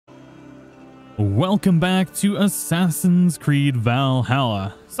Welcome back to Assassin's Creed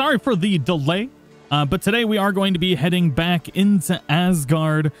Valhalla. Sorry for the delay, but today we are going to be heading back into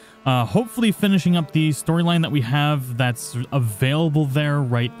Asgard, hopefully finishing up the storyline that we have that's available there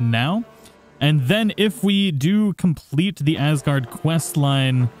right now. And then if we do complete the Asgard quest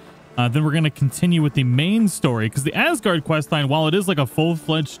line, then we're going to continue with the main story, because the Asgard quest line, while it is like a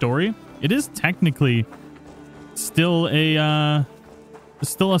full-fledged story, it is technically still a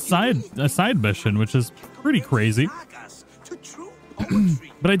side mission, which is pretty crazy.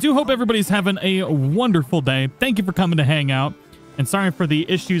 But I do hope everybody's having a wonderful day. Thank you for coming to hang out, and sorry for the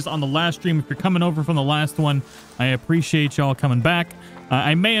issues on the last stream. If you're coming over from the last one, I appreciate y'all coming back.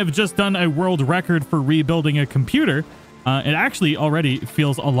 I may have just done a world record for rebuilding a computer. It actually already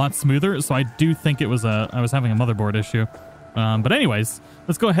feels a lot smoother, so I do think it was I was having a motherboard issue. But anyways,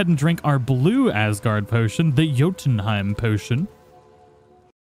 let's go ahead and drink our blue Asgard potion, the Jotunheim potion,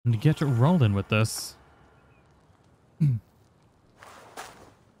 and get rolling with this.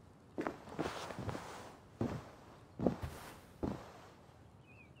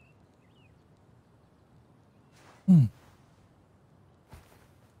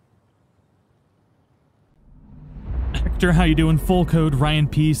 Hector, how you doing? Full Code, Ryan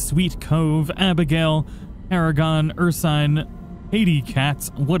P, Sweet Cove, Abigail, Aragon, Ursine, Haiti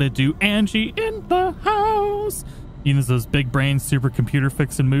Cats, what it do? Angie in the house. You know those big brain supercomputer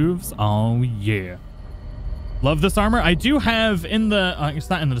fixing moves? Oh yeah. Love this armor. I do have in the, it's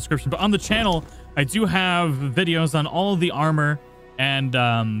not in the description, but on the channel, I do have videos on all of the armor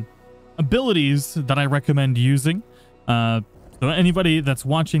and abilities that I recommend using. So anybody that's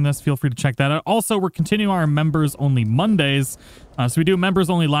watching this, feel free to check that out. Also, we're continuing our members only Mondays. So we do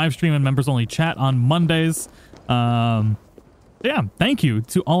members only live stream and members only chat on Mondays. Yeah, thank you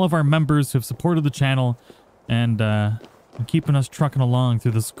to all of our members who have supported the channel and keeping us trucking along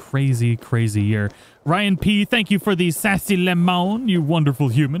through this crazy, crazy year. Ryan P, thank you for the sassy lemon, you wonderful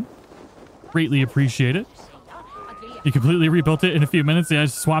human. Greatly appreciate it. You completely rebuilt it in a few minutes. Yeah, I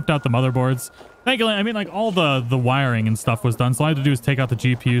just swapped out the motherboards. Thank you. I mean, like, all the wiring and stuff was done, so all I had to do is take out the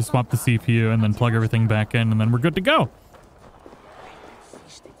GPU, swap the CPU, and then plug everything back in, and then we're good to go.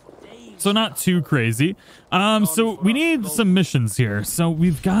 So not too crazy. So we need some missions here. So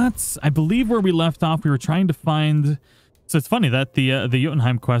we've got, I believe where we left off, we were trying to find... So it's funny that the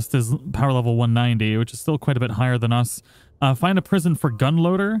Jotunheim quest is power level 190, which is still quite a bit higher than us. Find a prison for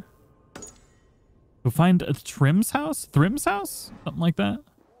gunloader. We'll find a Trim's house? Thrim's house? Something like that.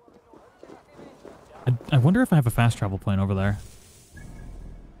 I wonder if I have a fast travel plane over there.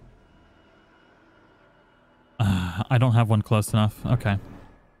 I don't have one close enough. Okay.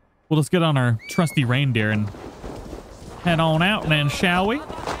 We'll just get on our trusty reindeer and head on out then, shall we?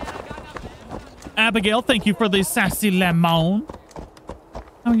 Abigail, thank you for the sassy lemon.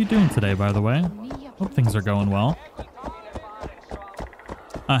 How are you doing today, by the way? Hope things are going well.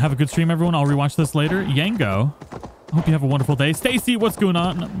 Have a good stream, everyone. I'll rewatch this later. Yango. Hope you have a wonderful day. Stacy, what's going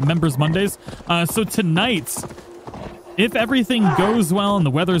on? Members Mondays. So tonight, if everything goes well and the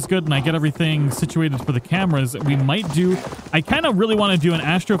weather's good and I get everything situated for the cameras, we might do... I kind of really want to do an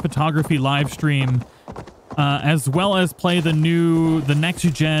astrophotography live stream, as well as play the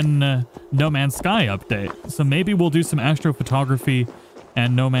next-gen No Man's Sky update. So maybe we'll do some astrophotography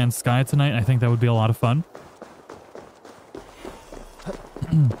and No Man's Sky tonight. I think that would be a lot of fun.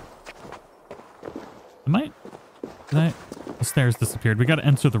 The stairs disappeared. We got to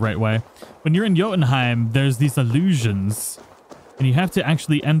enter the right way. When you're in Jotunheim, there's these illusions, and you have to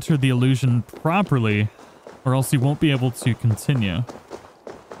actually enter the illusion properly, or else you won't be able to continue.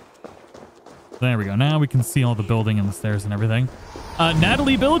 There we go. Now we can see all the building and the stairs and everything.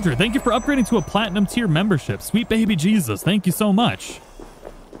 Natalie Bilger, thank you for upgrading to a platinum tier membership. Sweet baby Jesus, thank you so much.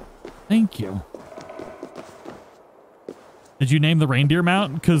 Thank you. Did you name the reindeer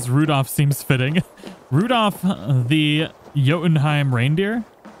mount? Because Rudolph seems fitting. Rudolph, the Jotunheim reindeer.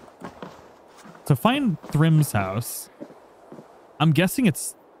 So find Thrim's house. I'm guessing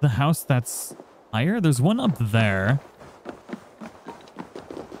it's the house that's higher. There's one up there.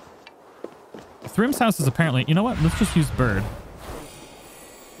 Thrim's house is apparently... You know what? Let's just use bird.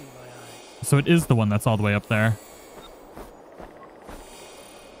 So it is the one that's all the way up there.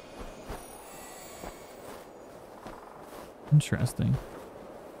 Interesting.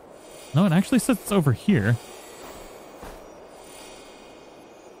 No, it actually says it's over here.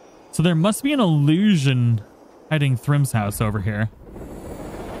 So there must be an illusion hiding Thrim's house over here.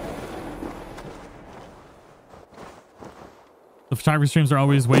 The photography streams are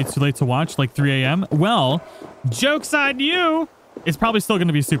always way too late to watch, like 3 a.m. Well, joke's on you! It's probably still going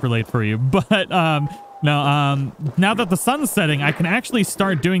to be super late for you, but Now, now that the sun's setting, I can actually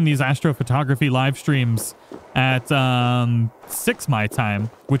start doing these astrophotography live streams at 6 my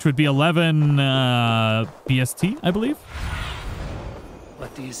time, which would be 11 BST, I believe.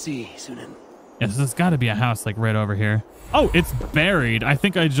 What do you see, Sunan? Yes, there's got to be a house like right over here. Oh, it's buried. I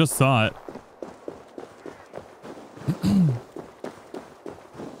think I just saw it.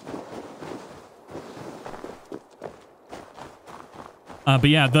 But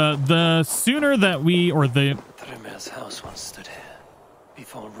yeah, the sooner that we, or the... Thrymir's house once stood here,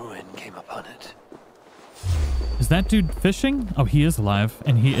 before ruin came upon it. Is that dude fishing? Oh, he is alive,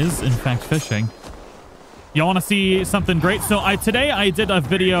 and he is, in fact, fishing. Y'all want to see something great? So today I did a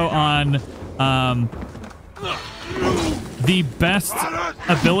video on the best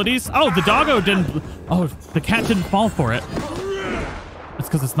abilities. Oh, the doggo didn't... Oh, the cat didn't fall for it. It's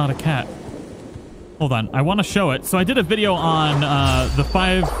because it's not a cat. Hold on, I want to show it. So I did a video on the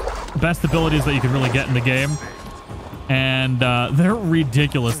 5 best abilities that you can really get in the game. And they're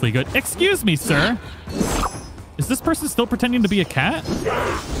ridiculously good. Excuse me, sir. Is this person still pretending to be a cat?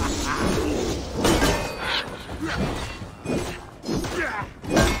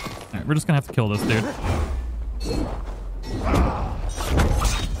 Alright, we're just gonna have to kill this dude.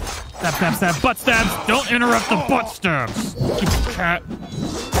 Stab, stab, stab, butt stabs! Don't interrupt the butt stabs! You cat.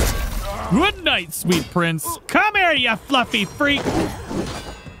 Good night, sweet prince. Come here, you fluffy freak.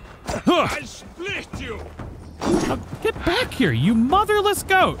 I'll split you. Get back here, you motherless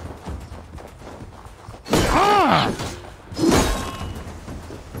goat. Ah!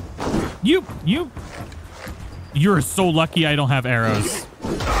 You're so lucky I don't have arrows.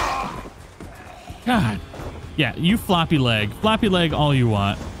 God. Yeah, you floppy leg. Floppy leg all you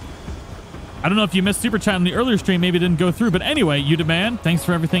want. I don't know if you missed Super Chat in the earlier stream. Maybe it didn't go through. But anyway, you demand. Thanks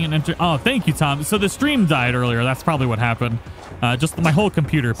for everything. And oh, thank you, Tom. So the stream died earlier. That's probably what happened. Just my whole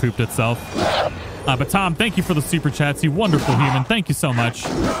computer pooped itself. But Tom, thank you for the Super Chats. You wonderful human. Thank you so much.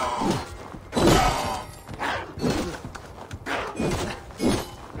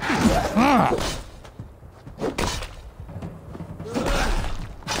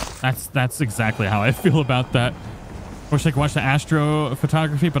 That's exactly how I feel about that. Wish I could watch the astro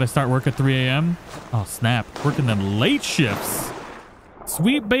photography, but I start work at 3 a.m. Oh, snap. Working them late shifts.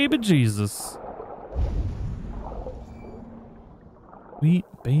 Sweet baby Jesus. Sweet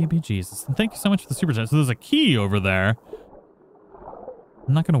baby Jesus. And thank you so much for the super chat. So there's a key over there.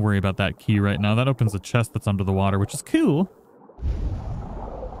 I'm not going to worry about that key right now. That opens a chest that's under the water, which is cool.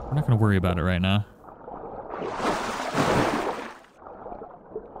 We're not going to worry about it right now.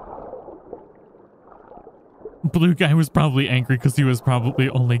 Blue guy was probably angry because he was probably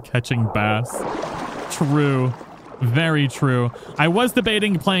only catching bass. True. Very true. I was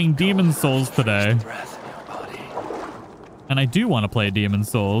debating playing Demon Souls today. And I do want to play Demon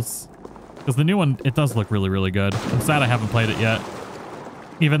Souls. Because the new one, it does look really, really good. I'm sad I haven't played it yet.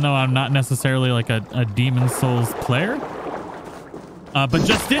 Even though I'm not necessarily like a Demon Souls player. But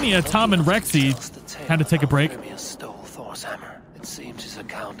Justinia, Tom, and Rexy had to take a break. Stole Thor's hammer. It seems his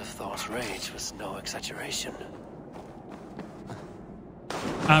account of Thor's rage was no exaggeration.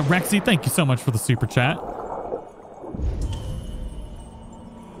 Rexy, thank you so much for the super chat.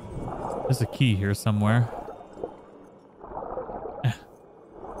 There's a key here somewhere.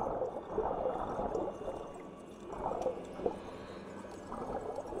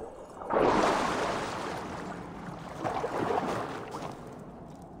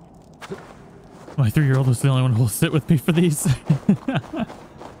 My 3-year-old is the only one who will sit with me for these.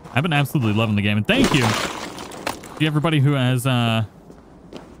 I've been absolutely loving the game, and thank you to everybody who has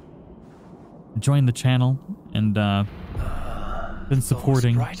joined the channel and been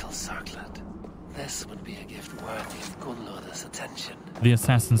supporting this would be a gift worthy of Gunnlod's attention. The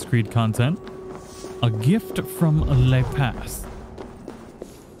Assassin's Creed content. A gift from Le Pass.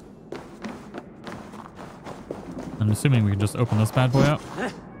 I'm assuming we can just open this bad boy up.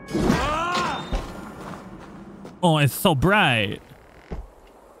 Oh, it's so bright.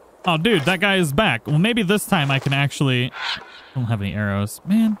 Oh, dude, that guy is back. Well, maybe this time I can actually... I don't have any arrows.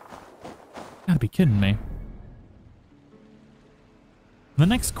 Man, gotta be kidding me. The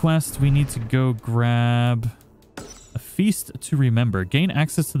next quest, we need to go grab a feast to remember. Gain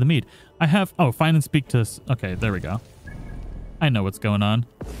access to the mead. I have... Oh, find and speak to... Okay, there we go. I know what's going on.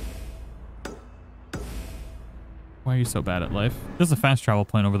 Why are you so bad at life? There's a fast travel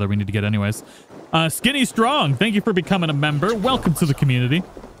point over there we need to get anyways. Skinny Strong, thank you for becoming a member. Welcome to the community.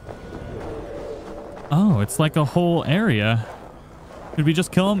 Oh, it's like a whole area. Did we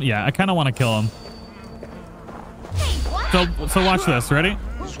just kill him? Yeah, I kind of want to kill him. So watch this. Ready?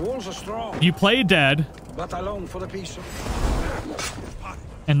 You play dead.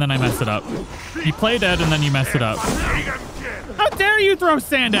 and then I mess it up. You play dead and then you mess it up. How dare you throw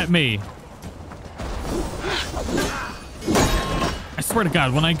sand at me? I swear to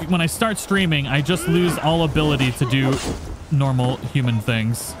God, when I start streaming, I just lose all ability to do normal human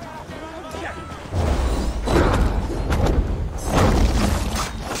things.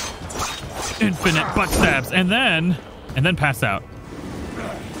 Infinite butt stabs, and then pass out.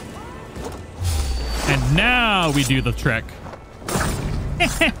 And now we do the trick.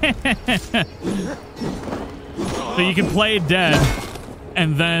 So you can play dead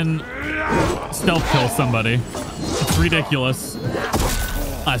and then stealth kill somebody. It's ridiculous.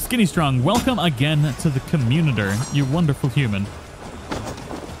 Skinny Strong, welcome again to the communiter, you wonderful human.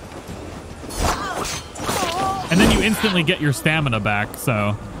 And then you instantly get your stamina back,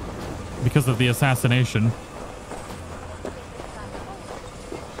 so because of the assassination.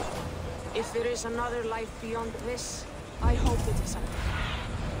 If there is another life beyond this, I hope it is.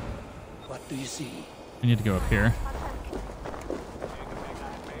 What do you see? I need to go up here.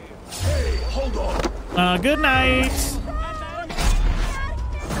 Hey, hold on. Good night.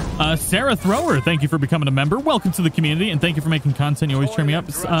 Sarah Thrower, thank you for becoming a member. Welcome to the community, and thank you for making content. You always cheer me up.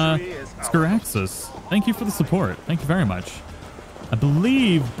 Skiraxis, thank you for the support. Thank you very much. I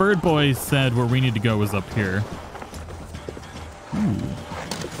believe Bird Boy said where we need to go is up here. Ooh.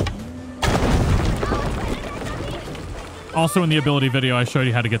 Also in the ability video, I showed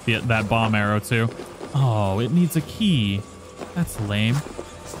you how to get that bomb arrow too. Oh, it needs a key. That's lame.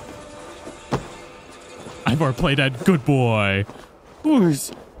 Eivor played at good boy.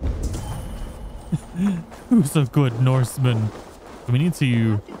 Who's a good Norseman? We need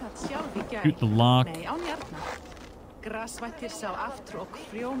to shoot the lock. I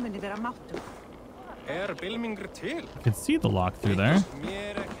can see the lock through there.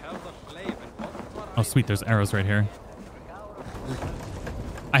 Oh, sweet. There's arrows right here.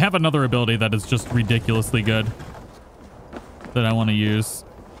 I have another ability that is just ridiculously good that I want to use.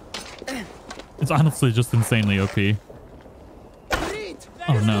 It's honestly just insanely OP.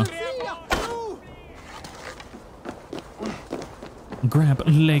 Oh, no. Grab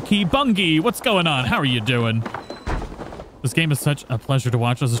Lakey Bungie. What's going on? How are you doing? This game is such a pleasure to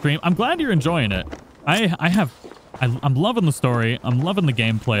watch as a stream. I'm glad you're enjoying it. I'm loving the story. I'm loving the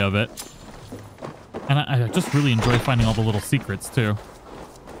gameplay of it. And I just really enjoy finding all the little secrets, too.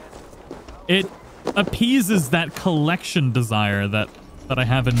 It appeases that collection desire that I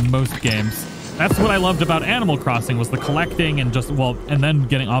have in most games. That's what I loved about Animal Crossing, was the collecting and just, well, and then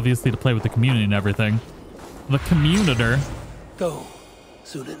getting, obviously, to play with the community and everything. The communiter. Go,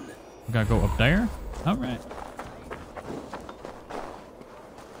 Sudan. We gotta go up there? All right.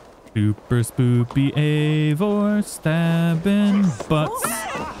 Super spoopy Eivor stabbing butts.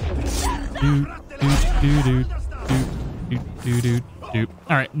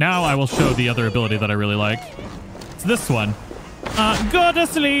 All right, now I will show the other ability that I really like. It's this one. Go to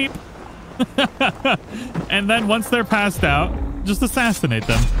sleep. And then once they're passed out, just assassinate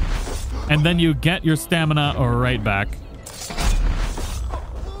them. And then you get your stamina right back.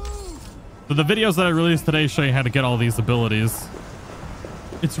 So the videos that I released today show you how to get all these abilities.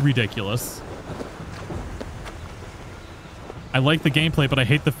 It's ridiculous. I like the gameplay, but I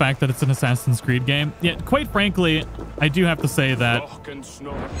hate the fact that it's an Assassin's Creed game. Yeah, quite frankly, I do have to say that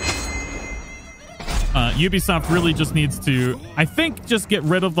Ubisoft really just needs to, I think, just get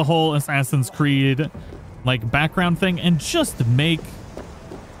rid of the whole Assassin's Creed like background thing and just make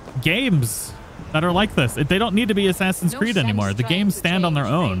games that are like this. They don't need to be Assassin's Creed anymore. The games stand on their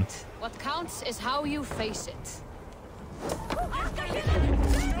own. What counts is how you face it.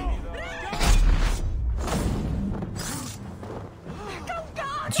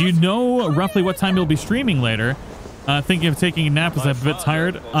 Do you know roughly what time you'll be streaming later? Thinking of taking a nap as I'm a bit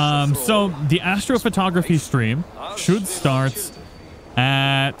tired. So the astrophotography stream should start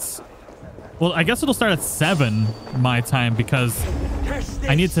at, well, I guess it'll start at 7 my time because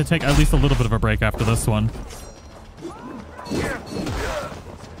I need to take at least a little bit of a break after this one.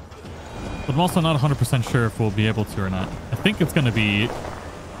 But I'm also not 100% sure if we'll be able to or not. I think it's going to be,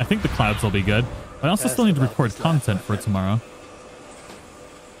 I think the clouds will be good. But I also still need to record content for tomorrow.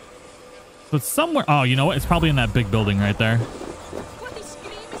 So it's somewhere, oh, you know what? It's probably in that big building right there.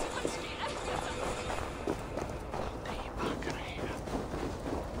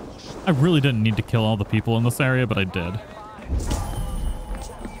 I really didn't need to kill all the people in this area, but I did.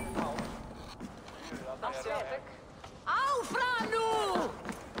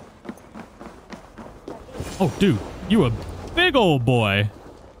 Oh, dude, you a big old boy.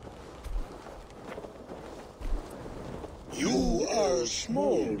 You are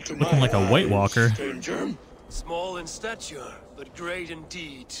small to looking like a White Walker. Stranger. Small in stature, but great in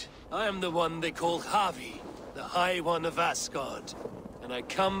deed. I am the one they call Havi, the High One of Asgard. And I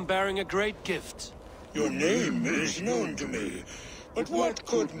come bearing a great gift. Your name is known to me, but what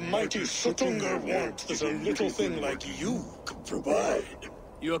could mighty Suttungr want that a little thing like you could provide?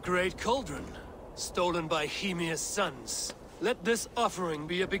 Your great cauldron, stolen by Hymia's sons. Let this offering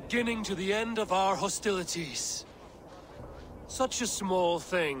be a beginning to the end of our hostilities. Such a small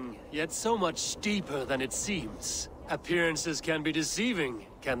thing, yet so much deeper than it seems. Appearances can be deceiving,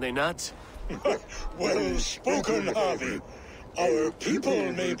 can they not? Well spoken, Harvey. Our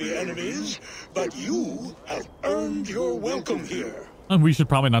people may be enemies, but you have earned your welcome here. And we should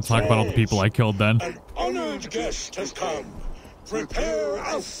probably not talk about all the people I killed then. An honored guest has come. Prepare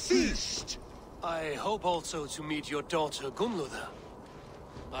a feast. I hope also to meet your daughter Gunnlóða.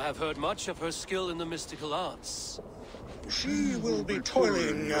 I have heard much of her skill in the mystical arts. She will be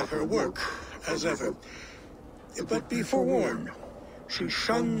toiling at her work, as ever. But be forewarned, she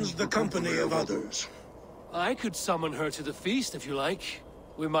shuns the company of others. I could summon her to the feast if you like.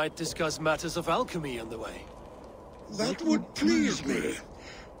 We might discuss matters of alchemy on the way. That would please me.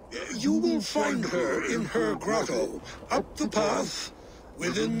 You will find her in her grotto, up the path,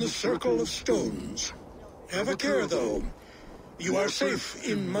 within the circle of stones. Have a care, though. You are safe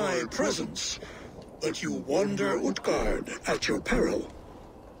in my presence, but you wander Utgard at your peril.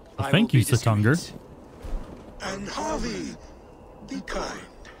 Well, thank you, Suttungr. And Harvey, be kind.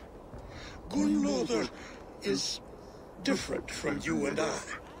 Gunnlóður is different from you and I.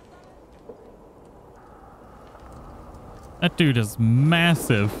 That dude is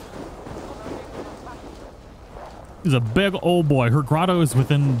massive. He's a big old boy. Her grotto is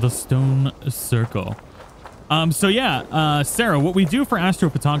within the stone circle. So yeah, Sarah, what we do for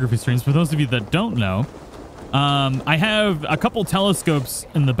astrophotography streams, for those of you that don't know, I have a couple telescopes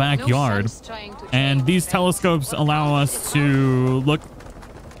in the backyard, and these telescopes allow us to look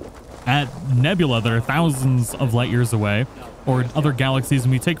at nebula that are thousands of light years away, or other galaxies,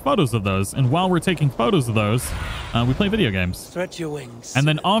 and we take photos of those. And while we're taking photos of those, we play video games. Stretch your wings. And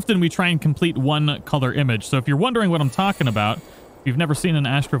then often we try and complete one color image. So if you're wondering what I'm talking about, if you've never seen an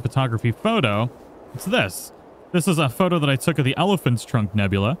astrophotography photo, it's this. This is a photo that I took of the Elephant's Trunk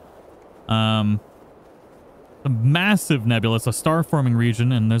Nebula. A massive nebula. It's a star-forming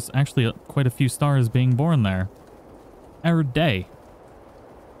region, and there's actually quite a few stars being born there every day.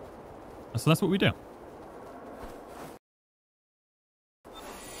 So that's what we do.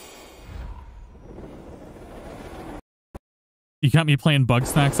 You got me playing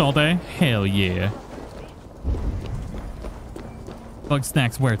Bugsnax all day? Hell yeah.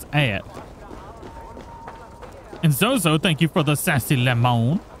 Bugsnax where it's at. And Zozo, thank you for the sassy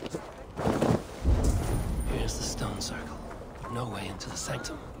lemon. Here's the stone circle, but no way into the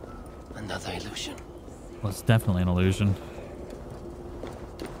sanctum. Another illusion. Well, it's definitely an illusion.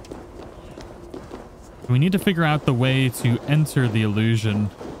 We need to figure out the way to enter the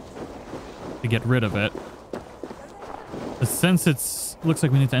illusion to get rid of it. Since it's looks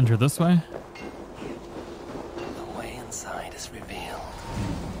like we need to enter this way. The way inside is revealed.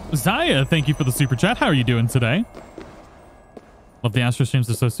 Zaya, thank you for the super chat. How are you doing today? Love the Astro streams,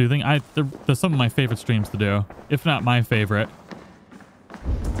 they're so soothing. They're some of my favorite streams to do, if not my favorite.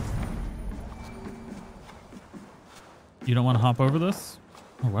 You don't want to hop over this?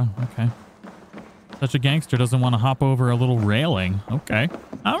 Oh, well, okay. Such a gangster doesn't want to hop over a little railing. Okay.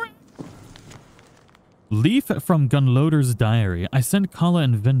 All right. Leaf from Gunloader's diary. I sent Kala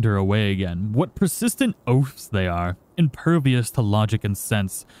and Vinder away again. What persistent oafs they are. Impervious to logic and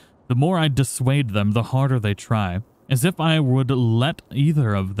sense. The more I dissuade them, the harder they try. As if I would let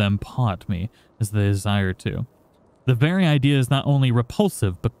either of them pot me, as they desire to. The very idea is not only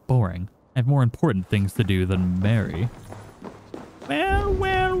repulsive, but boring. I have more important things to do than marry. Well,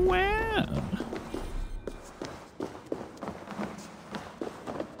 well, well.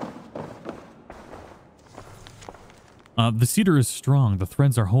 The cedar is strong, the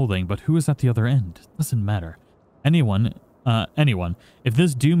threads are holding, but who is at the other end? Doesn't matter. Anyone. If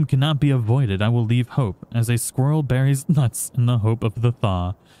this doom cannot be avoided, I will leave hope, as a squirrel buries nuts in the hope of the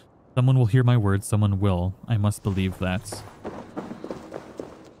thaw. Someone will hear my words, someone will. I must believe that.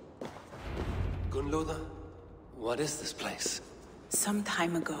 Gunnlóða, what is this place? Some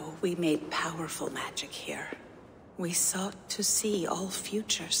time ago, we made powerful magic here. We sought to see all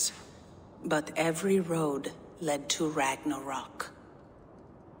futures, but every road led to Ragnarok.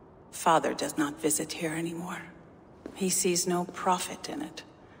 Father does not visit here anymore. He sees no profit in it.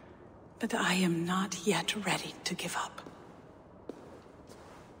 But I am not yet ready to give up.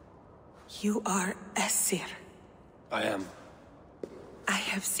 You are Æsir. I am. I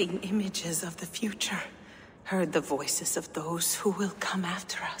have seen images of the future. Heard the voices of those who will come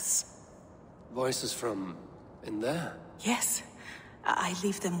after us. Voices from in there? Yes. I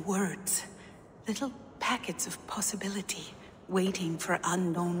leave them words. Little packets of possibility, waiting for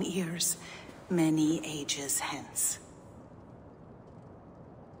unknown ears, many ages hence.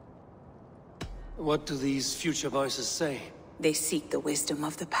 What do these future voices say? They seek the wisdom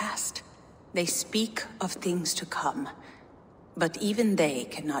of the past. They speak of things to come. But even they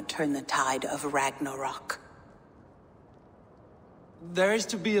cannot turn the tide of Ragnarok. There is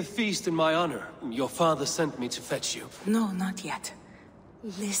to be a feast in my honor. Your father sent me to fetch you. No, not yet.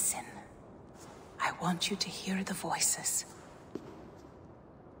 Listen. I want you to hear the voices.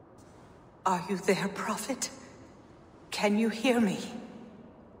 Are you there, Prophet? Can you hear me?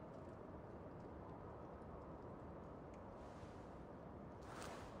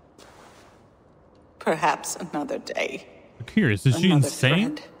 Perhaps another day. I'm curious, is she Another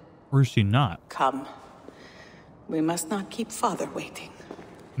insane? thread. Or is she not? Come. We must not keep Father waiting.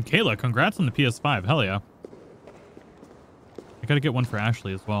 And Kayla, congrats on the PS5. Hell yeah. I gotta get one for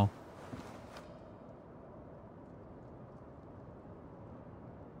Ashley as well.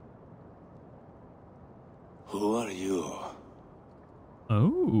 Who are you?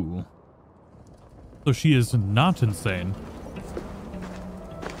 Oh. So she is not insane.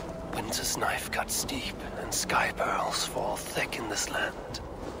 Winter's knife cuts steep, and sky pearls fall thick in this land.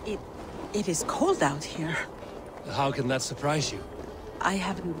 It is cold out here. How can that surprise you? I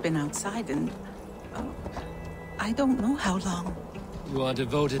haven't been outside in... I don't know how long. You are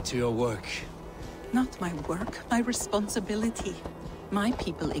devoted to your work. Not my work, my responsibility. My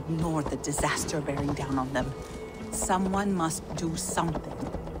people ignore the disaster bearing down on them. Someone must do something.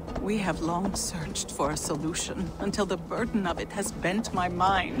 We have long searched for a solution until the burden of it has bent my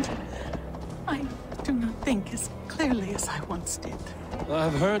mind. I do not think as clearly as I once did.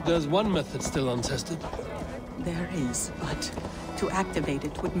 I've heard there's one method still untested. There is, but to activate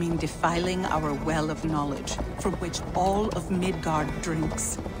it would mean defiling our well of knowledge, from which all of Midgard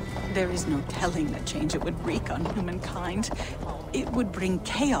drinks. There is no telling the change it would wreak on humankind. It would bring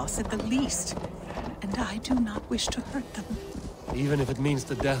chaos at the least, and I do not wish to hurt them. Even if it means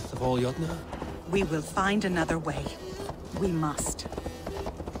the death of all Jotnar? We will find another way. We must.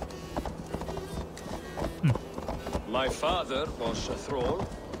 My father was a thrall.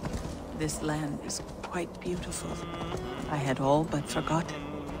 This land is quite beautiful. I had all but forgotten.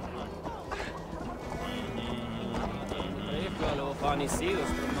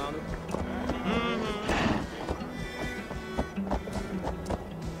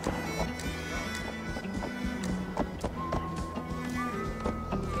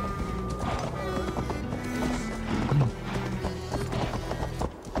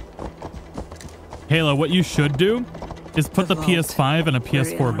 Halo, what you should do is put the PS5 in a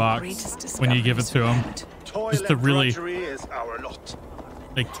PS4 box when you give it to him. Just to really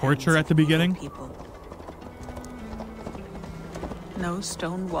like torture at the beginning. No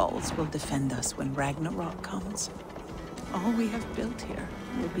stone walls will defend us when Ragnarok comes. All we have built here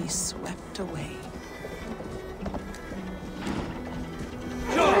will be swept away.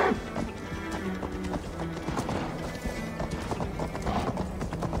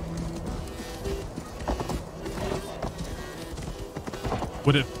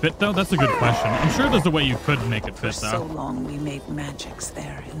 Would it fit though? That's a good question. I'm sure there's a way you could make it fit For though. so long we made magics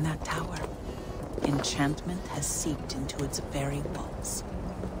there in that tower. Enchantment has seeped into its very walls.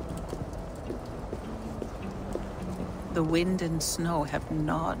 The wind and snow have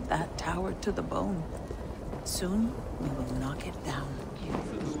gnawed that tower to the bone. Soon we will knock it down.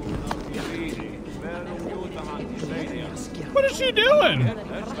 What is she doing?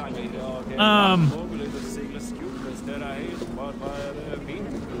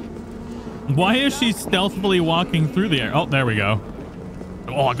 Why is she stealthily walking through the air? Oh, there we go.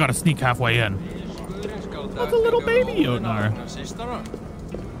 Oh, I gotta sneak halfway in. That's a little baby Jotnar.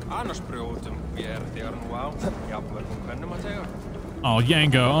 Oh,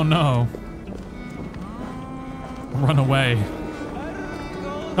 Yango. Oh, no. Run away.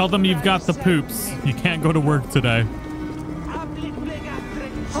 Tell them you've got the poops. You can't go to work today.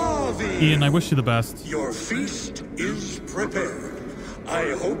 Harvey! Ian, I wish you the best. Your feast is prepared.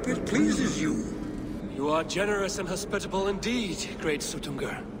 I hope it pleases you. You are generous and hospitable indeed, great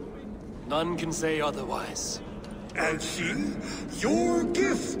Suttungr. None can say otherwise. And see, your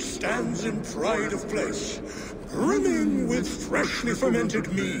gift stands in pride of place, brimming with freshly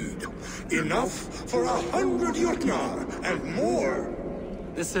fermented mead. Enough for 100 Jotnar and more.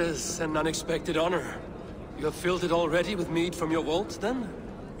 This is an unexpected honor. You have filled it already with mead from your vault, then?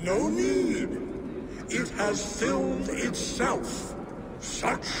 No need. It has filled itself.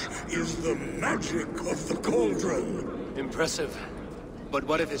 Such is the magic of the cauldron. Impressive. But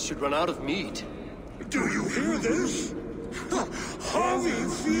what if it should run out of mead? Do you hear this? Harvey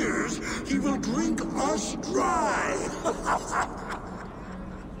fears he will drink us dry.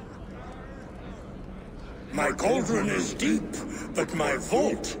 My cauldron is deep, but my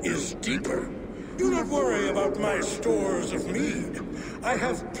vault is deeper. Do not worry about my stores of mead. I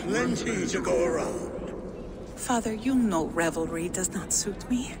have plenty to go around. Father, you know revelry does not suit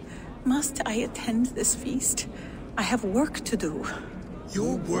me. Must I attend this feast? I have work to do.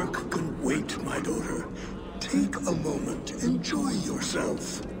 Your work can wait, my daughter. Take a moment. Enjoy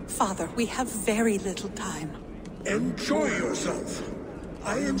yourself. Father, we have very little time. Enjoy yourself.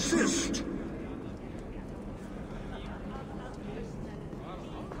 I insist.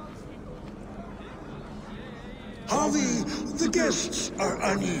 Harvey, the guests are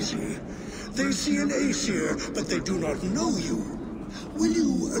uneasy. They see an Aesir, but they do not know you. Will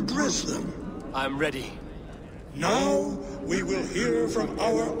you address them? I'm ready. Now, we will hear from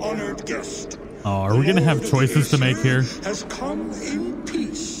our honored guest. Oh, are we going to have choices to make here? Has come in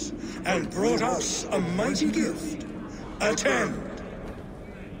peace and brought us a mighty gift. Attend.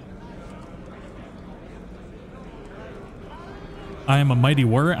 I am a mighty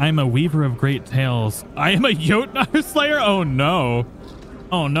warrior. I am a weaver of great tales. I am a Jotnar slayer. Oh no.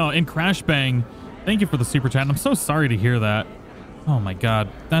 Oh no. In Crash Bang, thank you for the super chat. I'm so sorry to hear that. Oh my god.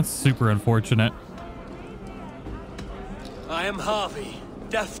 That's super unfortunate. I am Harvey,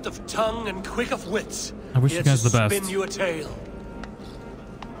 deft of tongue and quick of wits. I wish Here you guys to the best. Spin you a tale.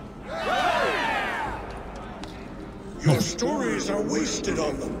 Your stories are wasted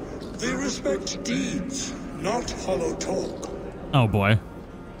on them. They respect deeds, not hollow talk. Oh boy.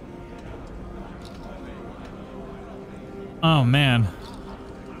 Oh man.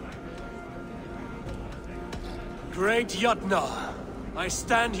 Great Jotnar, I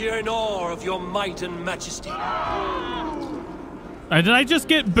stand here in awe of your might and majesty. Did I just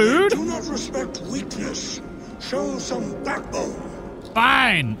get booed? Do not respect weakness. Show some backbone.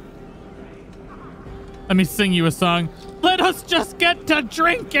 Fine. Let me sing you a song. Let us just get to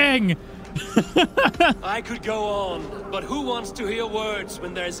drinking. I could go on, but who wants to hear words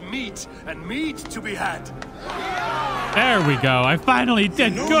when there's meat and meat to be had? There we go. I finally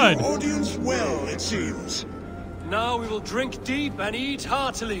did Know good. your audience well, it seems. Now we will drink deep and eat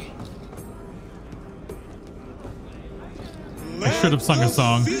heartily. I should have sung a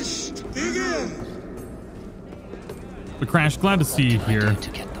song. Feast begin. But Crash, glad to see you here. To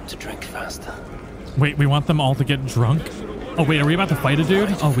get them to drink faster. Wait, we want them all to get drunk? Oh wait, are we about to fight a dude?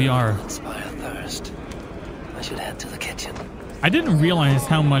 Oh, we are. Inspire thirst. I should head to the kitchen. I didn't realize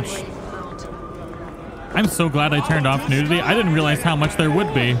how much... I'm so glad I turned off nudity. I didn't realize how much there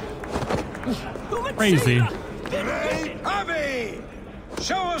would be. Crazy. Hey, Harvey!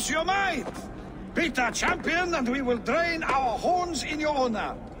 Show us your might! Beat our champion and we will drain our horns in your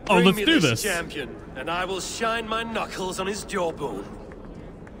honor. Oh, Bring let's me do this this. champion, and I will shine my knuckles on his jawbone.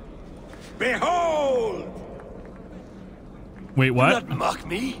 Behold! Wait, Do what? not mock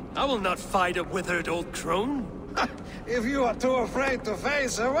me. I will not fight a withered old crone. If you are too afraid to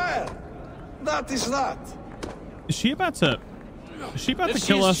face her, well, that is that. Is she about to... Is she about If to she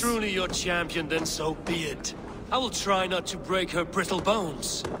kill is us? truly your champion, then so be it. I will try not to break her brittle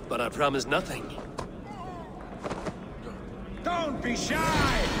bones, but I promise nothing. Don't be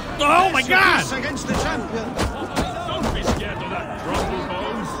shy! Oh my god! Race against the champion! Don't be scared of that crumble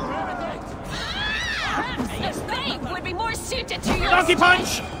bones. A babe would be more suited to your Donkey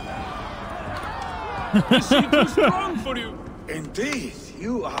punch! Is she too strong for you? Indeed,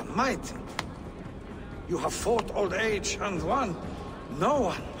 you are mighty. You have fought old age and won. No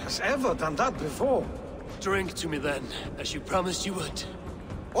one has ever done that before. Drink to me then, as you promised you would.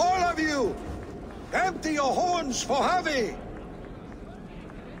 All of you! Empty your horns for Harvey!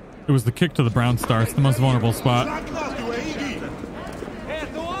 It was the kick to the brown star. It's the most vulnerable spot.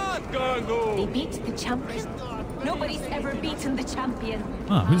 They beat the champion? Nobody's ever beaten the champion.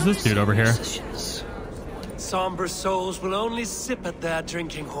 Oh, who's this dude over here? Somber souls will only sip at their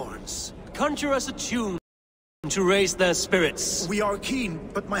drinking horns. Conjure us a tune to raise their spirits. We are keen,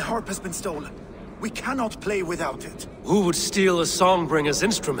 but my harp has been stolen. We cannot play without it. Who would steal a songbringer's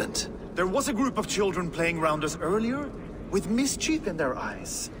instrument? There was a group of children playing round us earlier, with mischief in their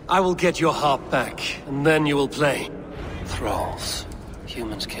eyes. I will get your harp back, and then you will play. Thralls.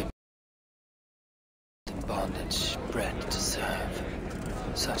 Humans kept in bondage, bred to serve.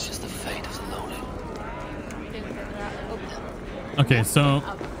 Such is the fate of the lowly. Okay, so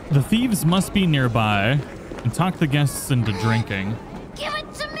the thieves must be nearby and talk the guests into drinking. Give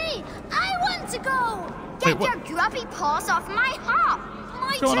it to me! I want to go! Wait, Get what? your grubby paws off my harp!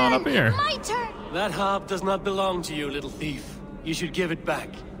 going on up here? My turn! That harp does not belong to you, little thief. You should give it back.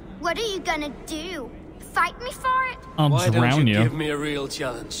 What are you gonna do? Fight me for it? I'll Why drown don't you you. give me a real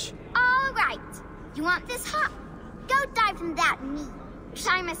challenge? All right. You want this harp? Go dive in that knee.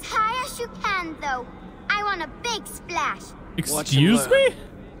 Climb as high as you can, though. I want a big splash. Excuse me?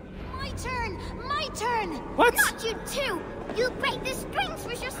 My turn! My turn! What? Not you too. You'll break the strings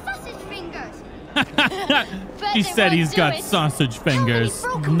with your sausage fingers. He said he's got sausage fingers.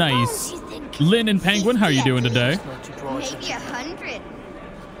 Nice. Lynn and Penguin, how are you doing today? Maybe 100.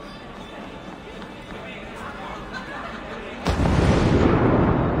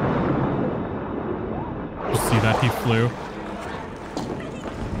 You see that? He flew.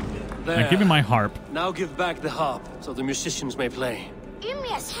 There. Now give me my harp. Now give back the harp, so the musicians may play.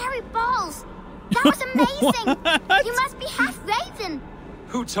 Ymir's hairy balls. That was amazing. You must be half Raven.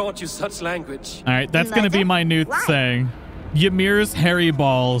 Who taught you such language? All right, that's going to be my new saying. Ymir's hairy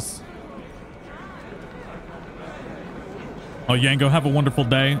balls. Oh, Yango, have a wonderful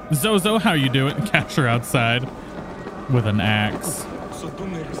day. Zozo, how you doing? Catch her outside with an axe.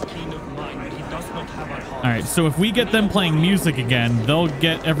 All right, so if we get them playing music again, they'll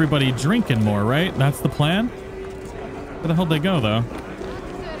get everybody drinking more, right? That's the plan? Where the hell did they go, though?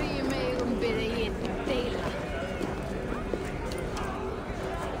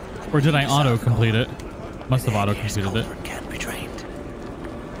 Or did I auto-complete it? Must have auto-completed it. Can't be trained.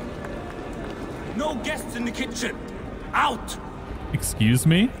 No guests in the kitchen. Out! Excuse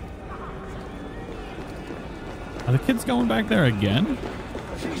me? Are the kids going back there again?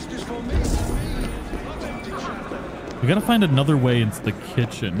 We gotta find another way into the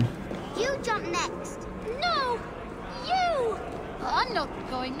kitchen. You jump next. No! You! I'm not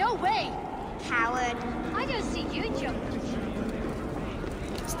going, no way! Coward. I don't see you jump.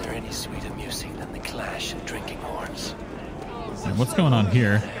 Is there any sweeter music than the clash of drinking horns? And what's going on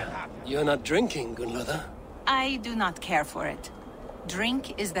here? You're not drinking, Gunlother. I do not care for it.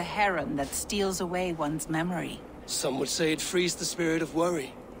 Drink is the heron that steals away one's memory. Some would say it frees the spirit of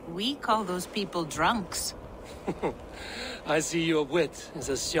worry. We call those people drunks. I see your wit is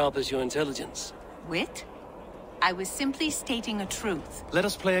as sharp as your intelligence. Wit? I was simply stating a truth. Let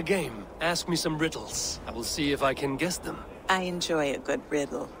us play a game. Ask me some riddles. I will see if I can guess them. I enjoy a good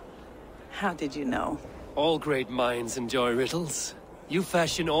riddle. How did you know? All great minds enjoy riddles. You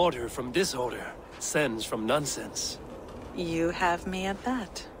fashion order from disorder, sense from nonsense. You have me at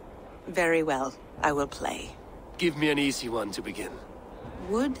that. Very well, I will play. Give me an easy one to begin.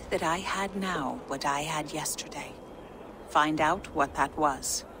 Would that I had now what I had yesterday. Find out what that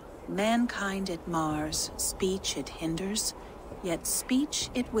was. Mankind it mars, speech it hinders, yet speech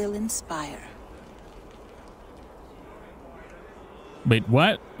it will inspire. Wait,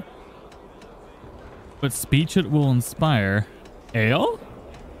 what? But speech it will inspire. Ale?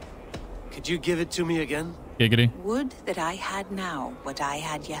 Could you give it to me again? Giggity. Would that I had now what I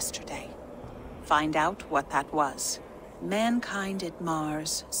had yesterday. Find out what that was. Mankind it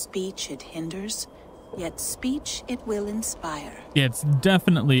mars, speech it hinders, yet speech it will inspire. Yeah, it's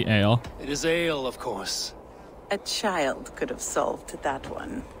definitely ale. It is ale, of course. A child could have solved that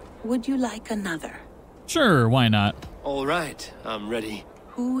one. Would you like another? Sure, why not? All right, I'm ready.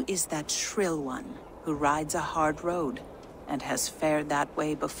 Who is that shrill one who rides a hard road and has fared that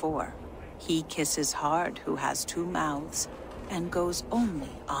way before? He kisses hard who has two mouths and goes only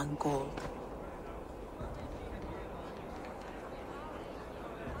on gold.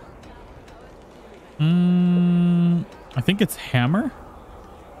 I think it's Hammer.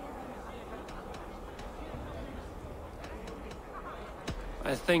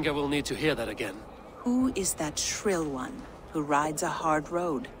 I think I will need to hear that again. Who is that shrill one who rides a hard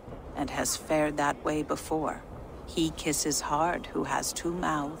road and has fared that way before? He kisses hard who has two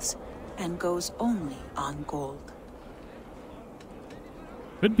mouths and goes only on gold.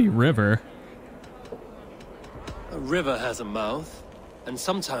 Could be River. A river has a mouth, and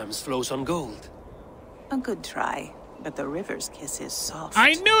sometimes flows on gold. A good try, but the river's kiss is soft.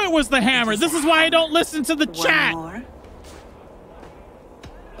 I knew it was the Hammer. This is why I don't listen to the chat. One more.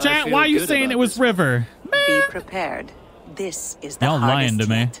 Chat, why are you saying it was River? Be prepared. This is the Y'all lying hardest to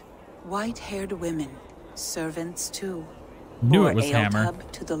me. yet. White-haired women, servants too. Knew Bore it was ale Hammer.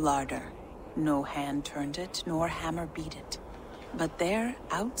 tub to the larder. No hand turned it, nor hammer beat it. But there,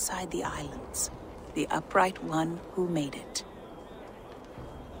 outside the islands, the upright one who made it.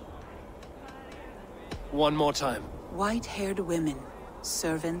 One more time. White-haired women,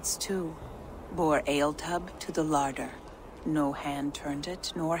 servants too. Bore ale tub to the larder. No hand turned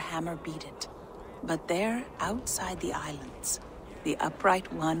it, nor hammer beat it. But there, outside the islands, the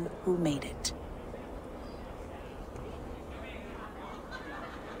upright one who made it.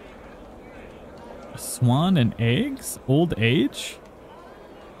 Swan and eggs? Old age?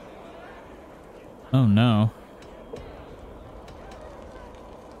 Oh no.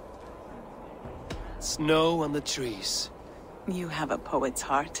 Snow on the trees. You have a poet's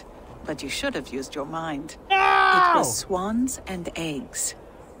heart, but you should have used your mind. No! It was swans and eggs.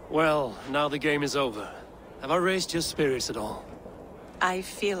 Well, now the game is over. Have I raised your spirits at all? I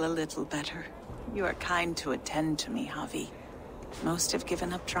feel a little better. You are kind to attend to me, Javi. Most have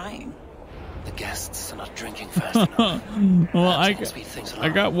given up trying. The guests are not drinking fast enough. Well, I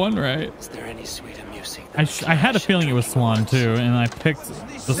got one right. Is there any sweeter music? I had a feeling it was Swan too, and I picked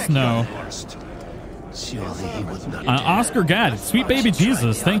the snow. Surely he would not. Oscar Gad, sweet baby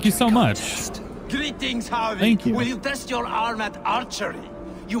Jesus, thank you so much. Greetings, Harvey. Thank you. Will you test your arm at archery?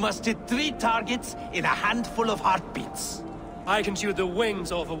 You must hit 3 targets in a handful of heartbeats. I can shoot the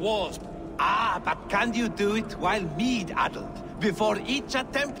wings off a wasp. Ah, but can you do it while mead-addled? Before each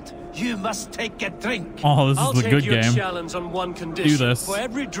attempt, you must take a drink. Oh, this is a good game. I'll take your challenge on one condition. Do this. For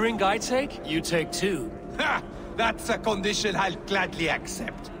every drink I take, you take 2. Ha! That's a condition I'll gladly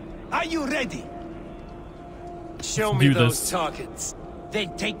accept. Are you ready? Show me those targets.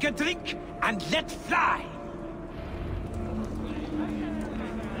 Then take a drink and let fly.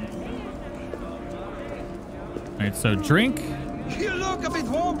 Alright, so drink. You look a bit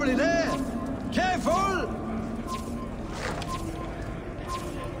wobbly there. Careful!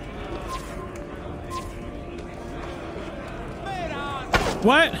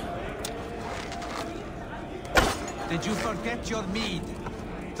 What? Did you forget your mead?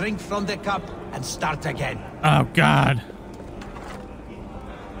 Drink from the cup and start again. Oh, God.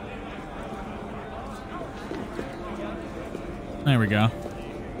 There we go.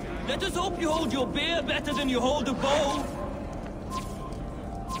 Let us hope you hold your beer better than you hold a bow.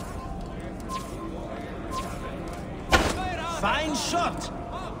 Fine shot.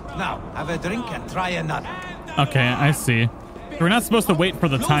 Now, have a drink and try another. Okay, I see. We're not supposed to wait for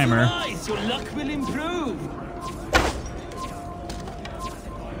the timer. Close your eyes, your luck will improve.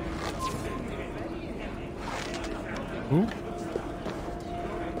 Ooh.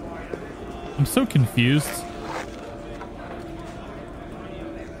 I'm so confused.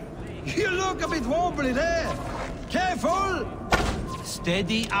 You look a bit wobbly there. Careful!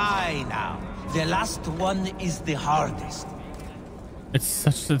 Steady eye now. The last one is the hardest.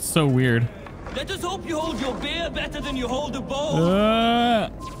 It's so weird. Let us hope you hold your beer better than you hold a bow.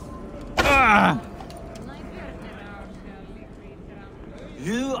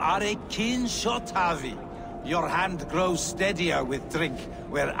 You are a keen shot, Harvey. Your hand grows steadier with drink,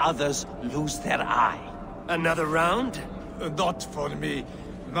 where others lose their eye. Another round? Not for me.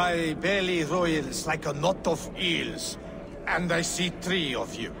 My belly roils like a knot of eels. And I see 3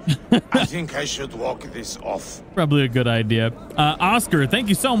 of you. I think I should walk this off. Probably a good idea. Oscar, thank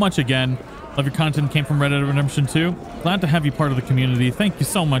you so much again. Love your content, came from Red Dead Redemption 2. Glad to have you part of the community. Thank you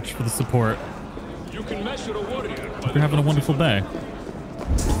so much for the support. You can measure a warrior. Hope you're having a wonderful day.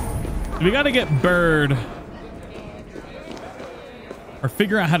 We gotta get Bird. Or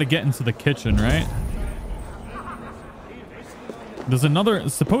figure out how to get into the kitchen, right?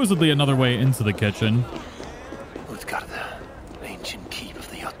 There's supposedly another way into the kitchen. Utgarda, ancient keep of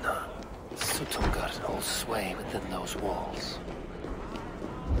the Jotnar. Suttungard holds sway within those walls.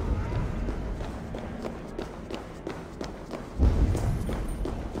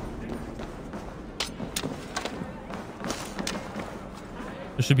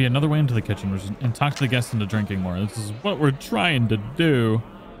 There should be another way into the kitchen and talk to the guests into drinking more. This is what we're trying to do.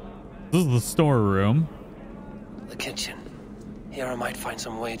 This is the storeroom. The kitchen. Here I might find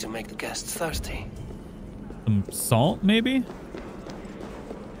some way to make the guests thirsty. Some salt, maybe?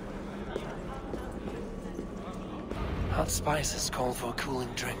 Hot spices call for a cooling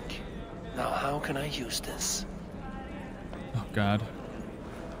drink. Now how can I use this? Oh, God.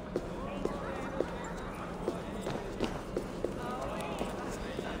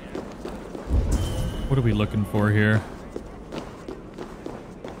 What are we looking for here?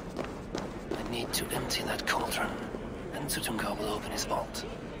 I need to empty that cauldron, and Suttungard will open his vault.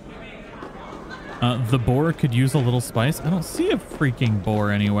 The boar could use a little spice. I don't see a freaking boar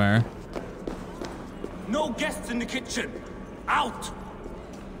anywhere. No guests in the kitchen. Out.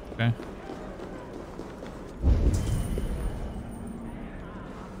 Okay.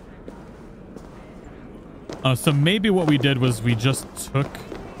 Oh, so maybe what we did was we just took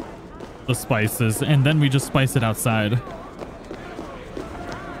the spices and then we just spice it outside.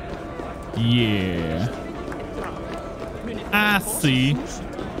 Yeah. I see.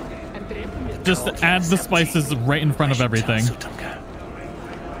 Just add the spices right in front of everything.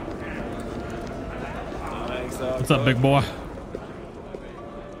 What's up, big boy?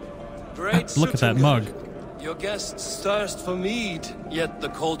 Look at that mug. Your guests thirst for mead, yet the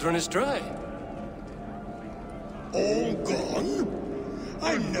cauldron is dry. All gone?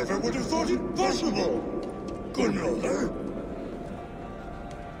 I never would have thought it possible. Gunrother?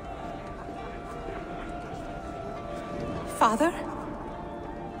 Father?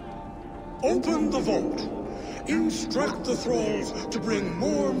 Open the vault. Instruct the thralls to bring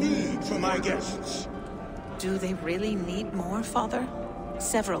more mead for my guests. Do they really need more, Father?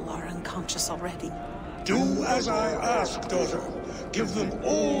 Several are unconscious already. Do as I ask, daughter. Give them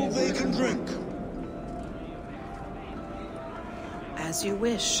all they can drink. As you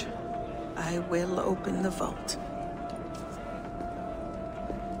wish. I will open the vault.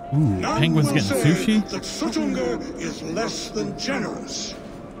 Ooh, Penguin's getting sushi? That Sutunga is less than generous.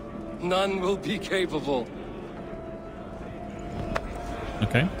 None will be capable.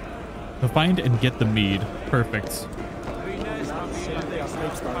 Okay. To find and get the mead. Perfect.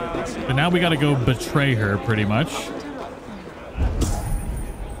 So now we gotta go betray her, pretty much.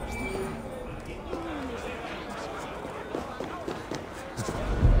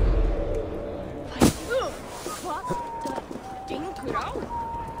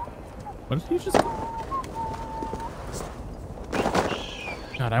 What did he just...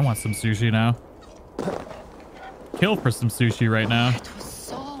 God, I want some sushi now. Kill for some sushi right now. It was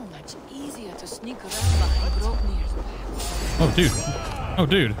so much easier to sneak around behind Grognir's back. Oh, dude. Oh,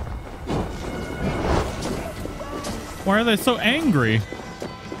 dude. Why are they so angry?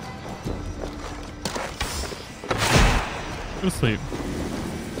 Go to sleep.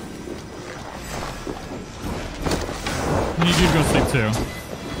 I need you to go sleep too.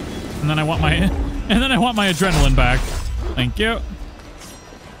 And then I want my adrenaline back. Thank you.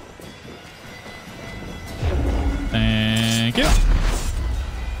 Thank you.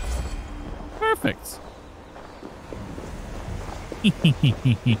 Perfect.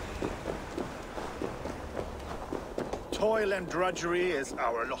 Toil and drudgery is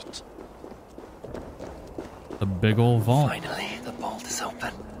our lot. The big old vault. Finally, the vault is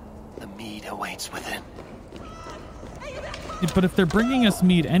open. The mead awaits within. But if they're bringing us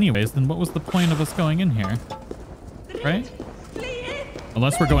mead anyways, then what was the point of us going in here? Right?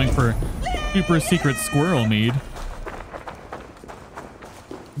 Unless we're going for super secret squirrel mead.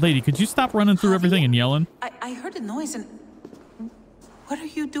 Lady, could you stop running through everything and yelling? I heard a noise and... What are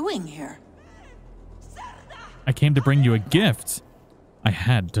you doing here? I came to bring you a gift. I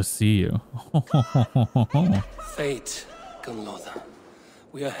had to see you. Fate, Gunlother.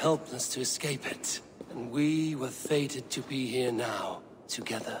 We are helpless to escape it. And we were fated to be here now,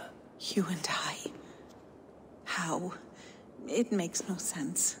 together. You and I? How? It makes no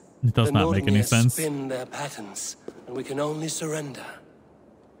sense. It does not make any sense. Spin their patterns, and we can only surrender.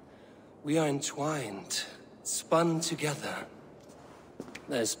 We are entwined, spun together.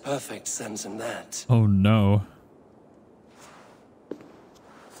 There's perfect sense in that. Oh no.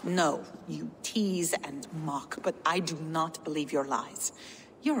 No, you tease and mock, but I do not believe your lies.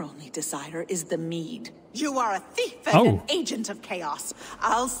 Your only desire is the mead. You are a thief and an agent of chaos.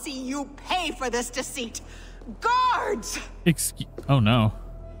 I'll see you pay for this deceit. Guards! Oh no.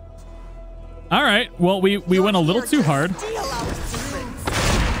 All right. Well, we went a little too hard.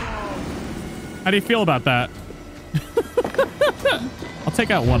 How do you feel about that? I'll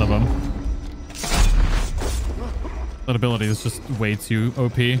take out one of them. That ability is just way too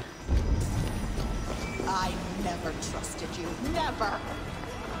OP. I never trusted you. Never.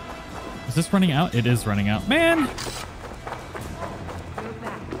 Is this running out? It is running out. Man!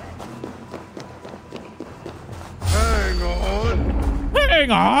 Hang on!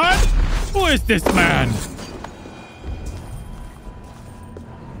 Hang on! Who is this man?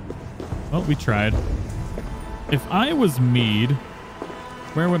 Well, we tried. If I was Mead,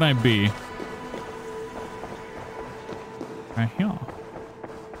 where would I be? Right here.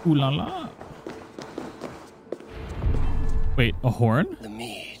 Ooh la la. Wait, a horn? The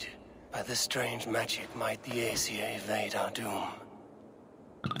mead. By this strange magic might the Aesir evade our doom.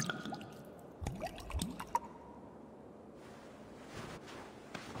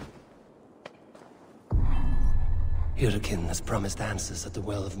 Hyrkin has promised answers at the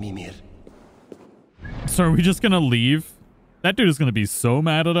Well of Mimir. So are we just gonna leave? That dude is gonna be so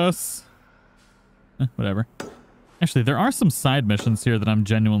mad at us. Whatever. Actually, there are some side missions here that I'm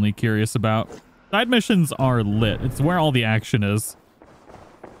genuinely curious about. Side missions are lit. It's where all the action is.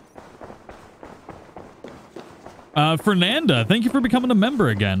 Fernanda, thank you for becoming a member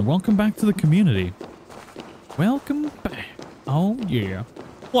again. Welcome back to the community. Welcome back. Oh, yeah.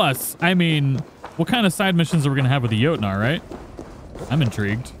 Plus, I mean, what kind of side missions are we going to have with the Jotnar, right? I'm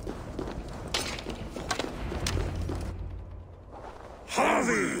intrigued.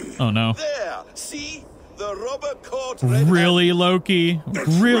 Harvey! Oh no. There, see? The robber caught Really, Loki?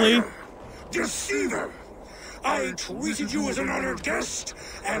 Really? Deceiver! I treated you as an honored guest,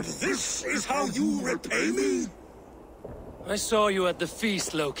 and this is how you repay me? I saw you at the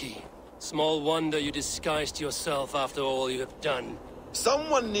feast, Loki. Small wonder you disguised yourself after all you have done.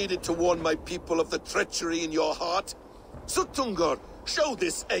 Someone needed to warn my people of the treachery in your heart. Suttungr, show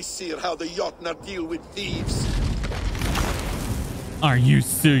this Aesir how the Jotnar deal with thieves. Are you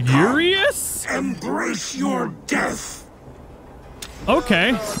serious? Embrace your death.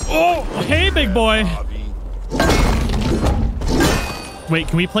 Okay. Oh, hey, big boy. Wait,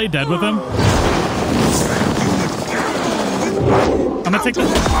 can we play dead with him? I'm gonna take the...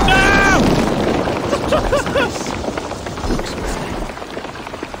 No!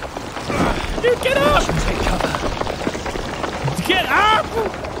 Dude, get up! Get up!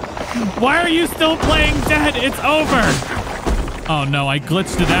 Why are you still playing dead? It's over. Oh no, I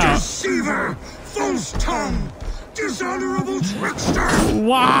glitched it out. Deceiver! False tongue! Dishonorable trickster!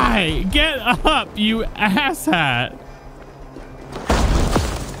 Why? Get up, you asshat!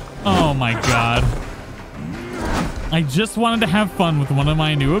 Oh my god. I just wanted to have fun with one of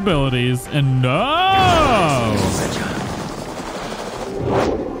my new abilities, and no!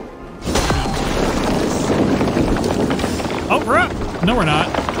 Oh, we're up! No, we're not.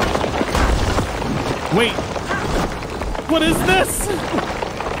 Wait. What is this?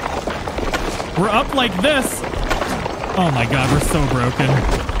 We're up like this. Oh my god, we're so broken.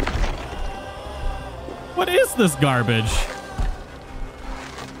 What is this garbage?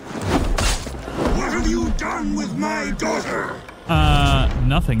 What have you done with my daughter?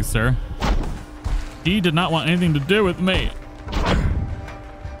 Nothing, sir. He did not want anything to do with me.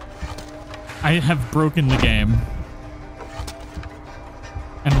 I have broken the game.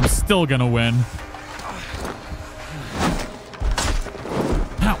 And I'm still gonna win.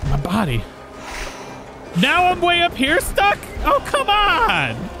 Ow, my body. Now I'm way up here stuck? Oh, come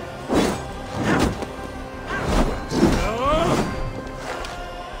on!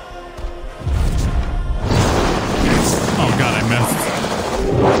 Oh god, I missed.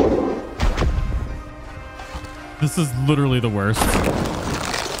 This is literally the worst.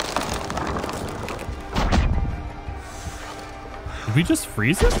 Did we just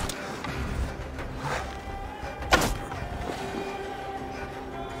freeze it?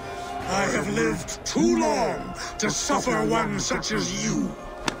 I have lived too long to suffer one such as you.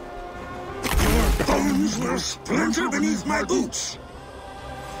 Your bones will splinter beneath my boots.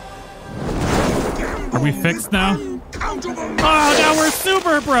 Are we fixed now? Oh, now we're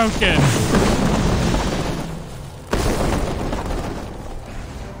super broken.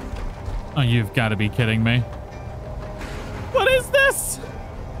 Oh, you've got to be kidding me. What is this?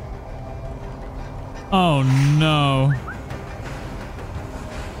 Oh, no.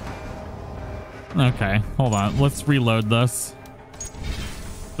 Okay, hold on. Let's reload this.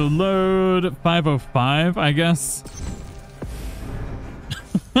 So load 505, I guess.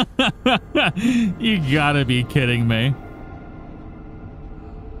 You gotta be kidding me.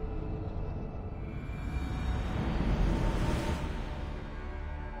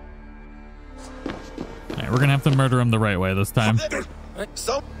 Alright, we're gonna have to murder him the right way this time.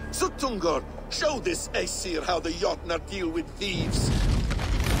 So, Suttungr, show this Aesir how the Jotnar deal with thieves.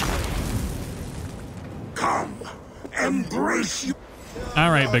 Come, embrace you.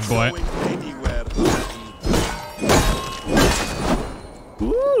 All right, big boy.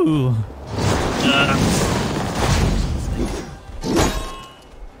 Ooh.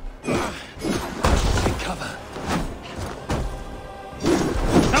 Cover.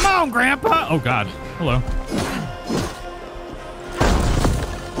 Come on, Grandpa. Oh God. Hello.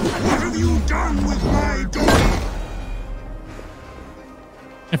 What have you done with my daughter?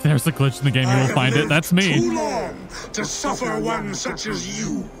 If there's a glitch in the game, you will find it. That's me. Too long to suffer one such as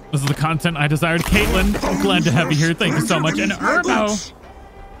you. This is the content I desired. Caitlin, I'm glad to have you here. Thank you so much. And Urbo.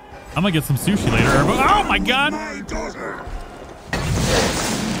 I'm gonna get some sushi later, Urbo. Oh my God. My daughter.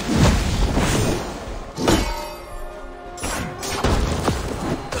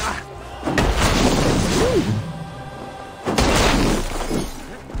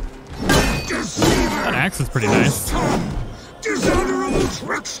 That axe is pretty nice. Dishonorable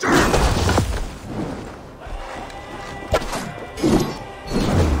trickster!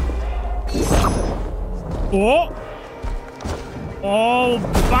 Oh! Oh,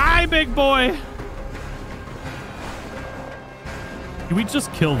 bye, big boy! Can we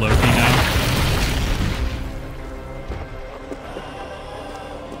just kill Loki now?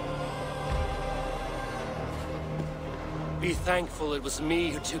 Be thankful it was me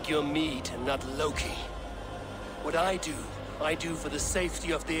who took your meat and not Loki. What I do I do for the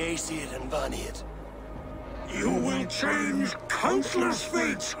safety of the Aesir and Vanir. You will change countless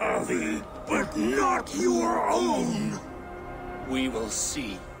fates, Harvey, but not your own. We will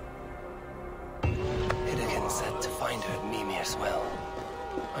see. Hidekin said to find her at Mimir's well.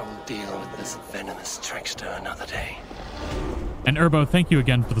 I will deal with this venomous trickster another day. And Urbo, thank you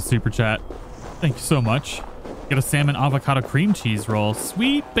again for the super chat. Thank you so much. Get a salmon avocado cream cheese roll.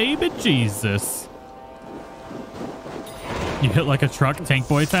 Sweet baby Jesus. You hit like a truck, tank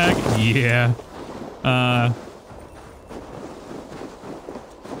boy tag? Yeah.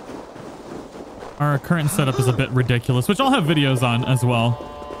 Our current setup is a bit ridiculous, which I'll have videos on as well.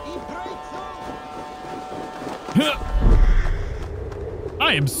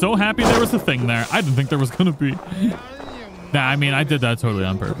 I am so happy there was a thing there. I didn't think there was going to be. Nah, I mean, I did that totally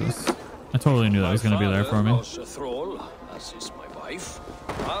on purpose. I totally knew that was going to be there for me. Was a thrall, as is my wife,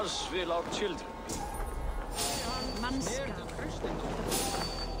 as will our children.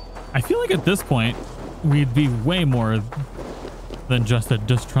 I feel like at this point, we'd be way more than just a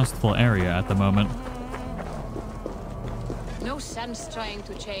distrustful area at the moment. No sense trying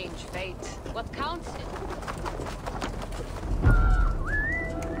to change fate. What counts it?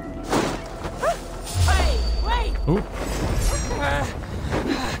 Hey, wait! Ooh.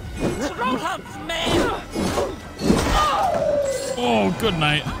 Trollham's man! Oh, good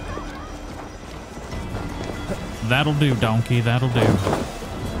night. That'll do, donkey. That'll do.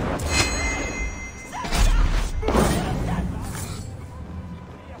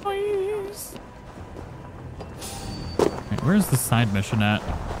 Please. Right, where's the side mission at?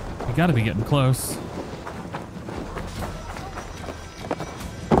 We gotta be getting close.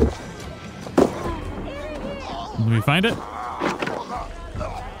 Did we find it?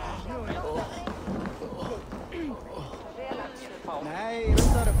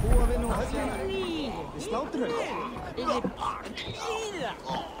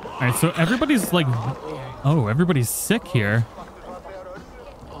 Alright, so everybody's like... Oh, everybody's sick here.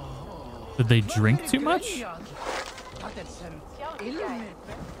 Did they drink too much?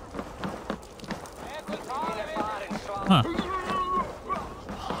 Huh.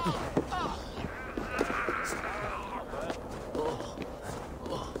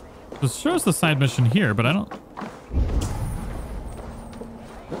 This shows the side mission here, but I don't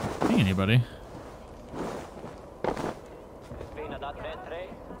see anybody.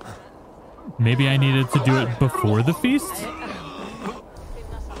 Maybe I needed to do it before the feast?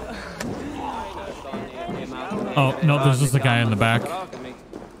 Oh, no, there's just a guy in the back.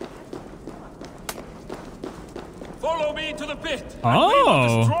 Follow me to the pit.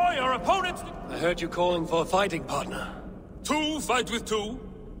 Oh! Destroy our opponents. I heard you calling for a fighting partner. 2 fight with 2.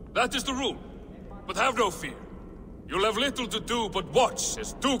 That is the rule. But have no fear. You'll have little to do but watch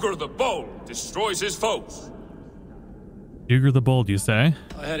as Duger the Bold destroys his foes. Duger the Bold, you say?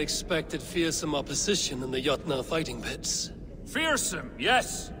 I had expected fearsome opposition in the Jotnar fighting pits. Fearsome,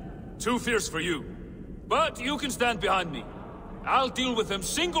 yes. Too fierce for you. But you can stand behind me. I'll deal with him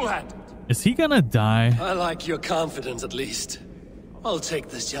single-handed. Is he gonna die? I like your confidence, at least. I'll take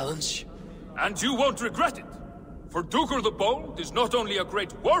this challenge. And you won't regret it. For Duger the Bold is not only a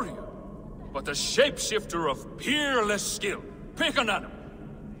great warrior, but a shapeshifter of peerless skill. Pick an animal.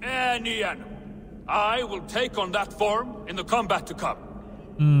 Any animal. I will take on that form in the combat to come.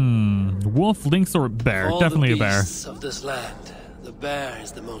 Wolf, lynx, or bear? Definitely a bear. All the beasts of this land, the bear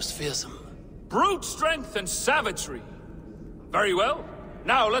is the most fearsome. Brute strength and savagery. Very well.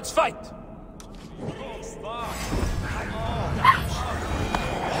 Now let's fight.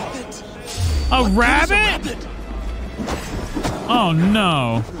 A rabbit? Oh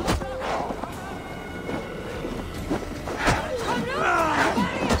no.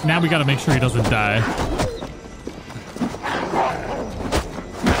 Now we gotta make sure he doesn't die.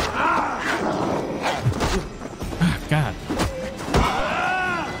 God.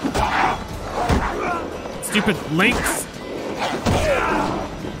 Stupid lynx.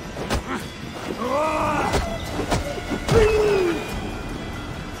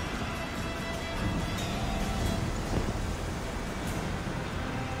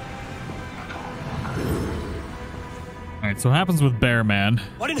 Alright, so what happens with Bear Man?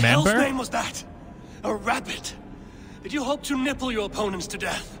 What in Man hell's bear? name was that? A rabbit? Did you hope to nipple your opponents to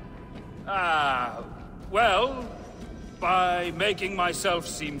death? Well, by making myself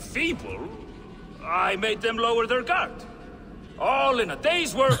seem feeble, I made them lower their guard. All in a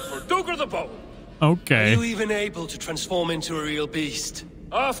day's work for Duger the Bold. Okay. Are you even able to transform into a real beast?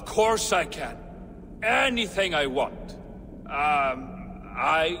 Of course I can. Anything I want.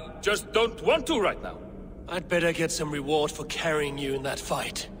 I just don't want to right now. I'd better get some reward for carrying you in that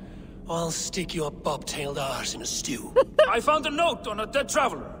fight. I'll stick your bobtailed arse in a stew. I found a note on a dead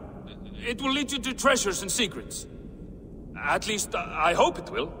traveler. It will lead you to treasures and secrets. At least, I hope it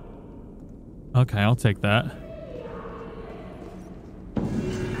will. Okay, I'll take that.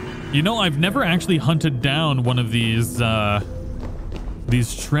 You know, I've never actually hunted down one of these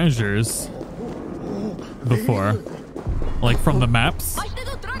treasures before. Like from the maps.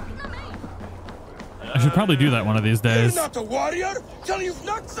 I should probably do that one of these days. You're not a warrior till you've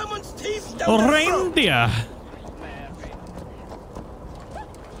knocked someone's teeth down. Reindeer!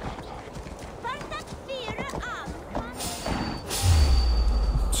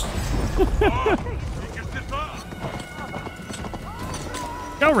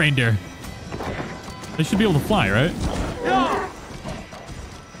 Go, reindeer. They should be able to fly, right?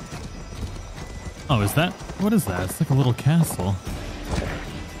 Oh, is that? What is that? It's like a little castle.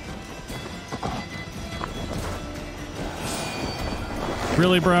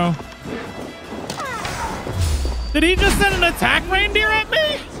 Really, bro? Did he just send an attack reindeer at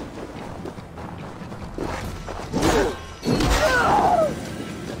me?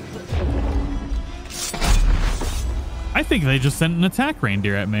 I think they just sent an attack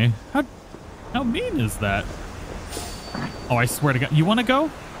reindeer at me. How mean is that? Oh, I swear to God. You want to go?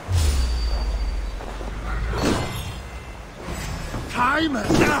 Time.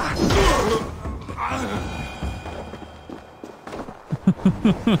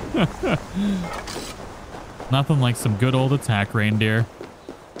 Nothing like some good old attack reindeer.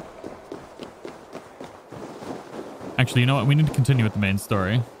 Actually, you know what? We need to continue with the main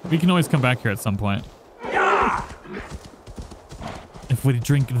story. We can always come back here at some point. If we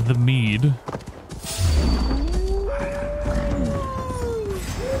drink the mead.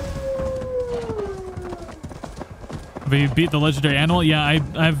 Have you beat the legendary animal? Yeah,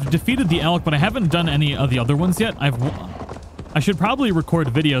 I've defeated the elk, but I haven't done any of the other ones yet. I should probably record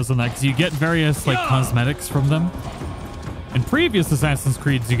videos on that because you get various like cosmetics from them. In previous Assassin's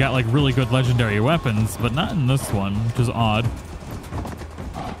Creeds, you got like really good legendary weapons, but not in this one, which is odd.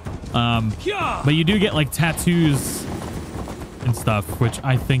 But you do get like tattoos and stuff, which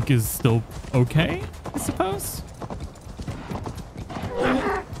I think is still okay, I suppose.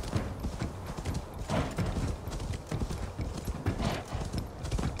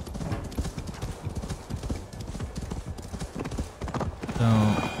 So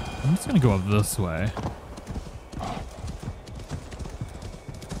I'm just gonna go up this way.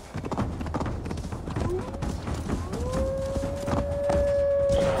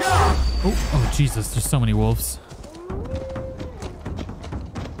 Oh Jesus, there's so many wolves.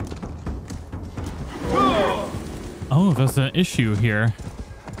 Oh, there's an issue here.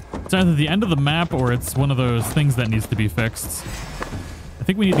 It's either the end of the map or it's one of those things that needs to be fixed. I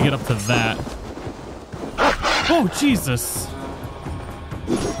think we need to get up to that. Oh, Jesus.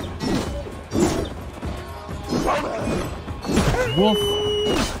 Wolf.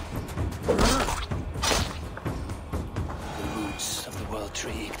 The roots of the world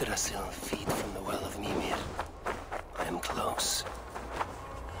tree Yggdrasil feed from the well of Mimir. I am close.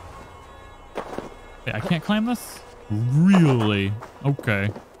 Wait, I can't climb this? Really? Okay.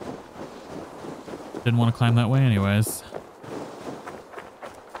 Didn't want to climb that way anyways.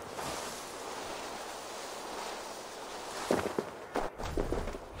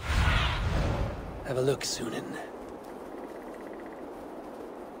 Have a look, Sunan.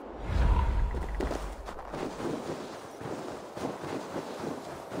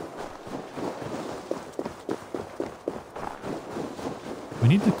 We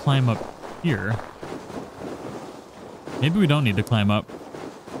need to climb up here. Maybe we don't need to climb up.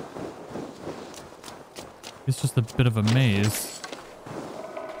 It's just a bit of a maze.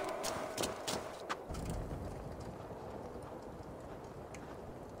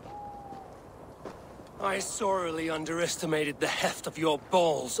 I sorely underestimated the heft of your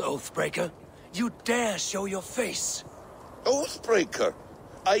balls, Oathbreaker. You dare show your face. Oathbreaker,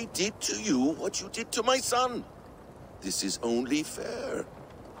 I did to you what you did to my son. This is only fair.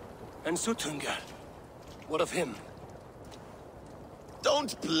 And Suttungr, what of him?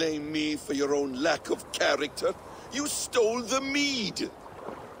 Don't blame me for your own lack of character. You stole the mead.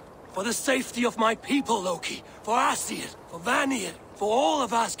 For the safety of my people, Loki. For Aesir, for Vanir, for all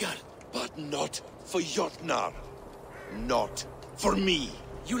of Asgard. But not for Jotnar. Not for me.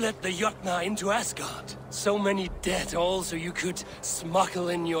 You let the Jotnar into Asgard. So many dead, all so you could smuggle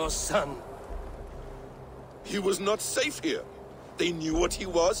in your son. He was not safe here. They knew what he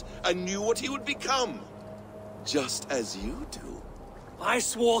was and knew what he would become. Just as you do. I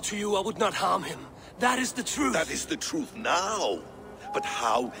swore to you I would not harm him. That is the truth. That is the truth now. But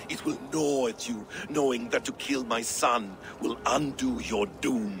how it will gnaw at you, knowing that to kill my son will undo your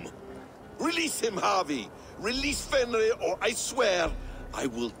doom. Release him, Harvey. Release Fenrir, or I swear I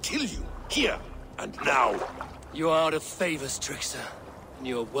will kill you here and now. You are out of favors, trickster, and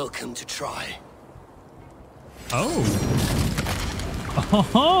you are welcome to try. Oh.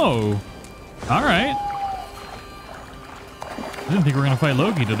 Oh. All right. I didn't think we were gonna fight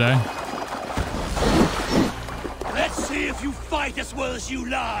Loki today. Let's see if you fight as well as you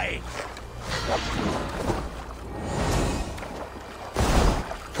lie.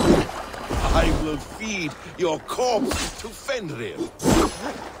 I will feed your corpse to Fenrir.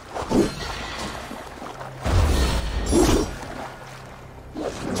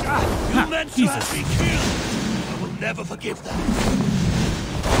 You meant to have me killed. I will never forgive that.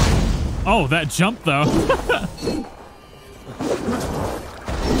 Oh, that jump though.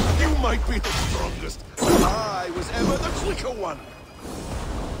 You might be the strongest, but I was ever the quicker one.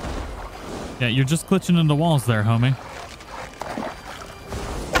 Yeah, you're just glitching into walls there, homie.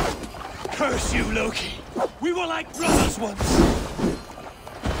 Curse you, Loki. We were like brothers once.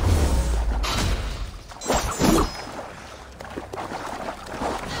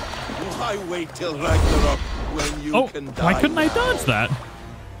 Why wait till Ragnarok when you can die? Why couldn't I dodge that?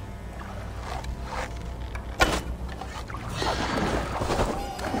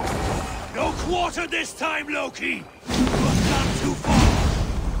 No quarter this time, Loki. You have gone too far.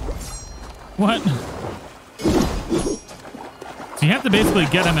 What? So you have to basically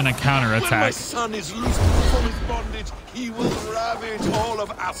get him in a counterattack. When my son is loosed from his bondage, he will ravage all of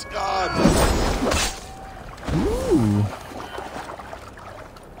Asgard. Ooh.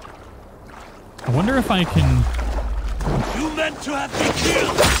 I wonder if I can... You meant to have me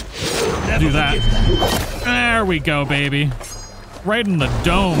killed. Never do that. There we go, baby. Right in the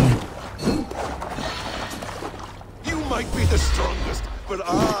dome. You might be the strongest, but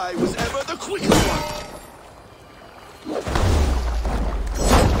I was ever the quicker one.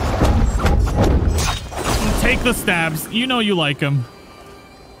 Take the stabs. You know you like them.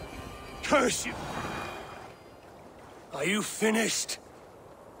 Curse you. Are you finished?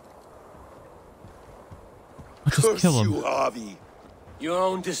 I'll just kill him. You, Harvey. Your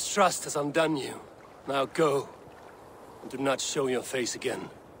own distrust has undone you. Now go. And do not show your face again.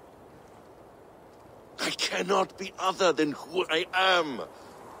 I cannot be other than who I am.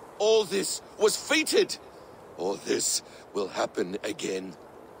 All this was fated. All this will happen again.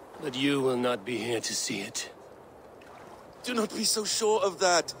 But you will not be here to see it. Do not be so sure of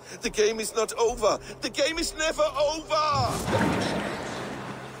that. The game is not over. The game is never over.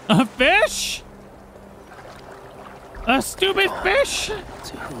 A fish? A stupid fish?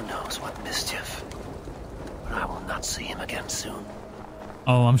 To who knows what mischief. But I will not see him again soon.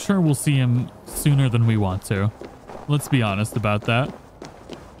 Oh, I'm sure we'll see him sooner than we want to. Let's be honest about that.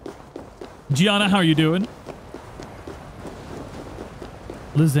 Gianna, how are you doing?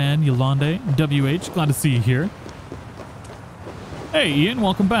 Lizanne, Yolande, WH, glad to see you here. Hey, Ian,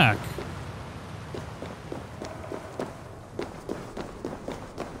 welcome back.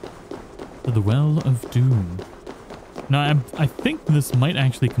 To the Well of Doom. Now, I think this might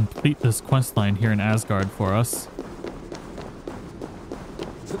actually complete this quest line here in Asgard for us.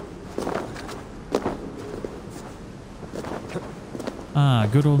 Ah,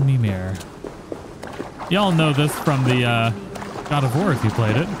 good old Mimir. Y'all know this from the God of War if you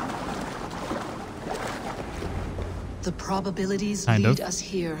played it. The probabilities Kind lead of. us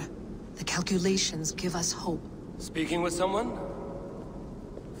here. The calculations give us hope. Speaking with someone?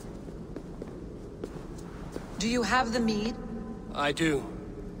 Do you have the mead? I do.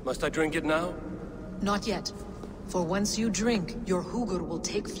 Must I drink it now? Not yet. For once you drink, your Hugur will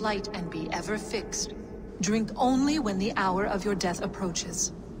take flight and be ever fixed. Drink only when the hour of your death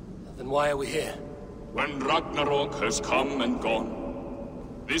approaches. Then why are we here? When Ragnarok has come and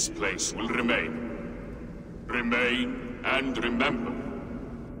gone, this place will remain. Remain and remember.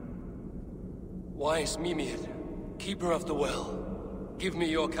 Wise Mimir, keeper of the well, give me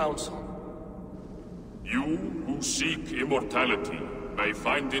your counsel. You who seek immortality may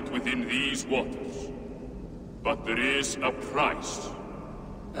find it within these waters. But there is a price.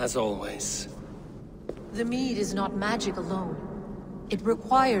 As always. The mead is not magic alone. It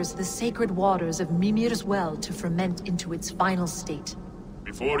requires the sacred waters of Mimir's well to ferment into its final state.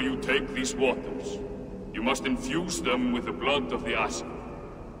 Before you take these waters, you must infuse them with the blood of the Asgard.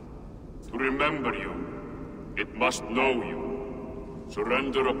 To remember you, it must know you.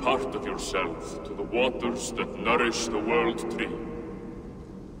 Surrender a part of yourself to the waters that nourish the world tree.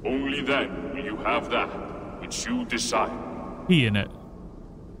 Only then will you have that which you desire. He in it.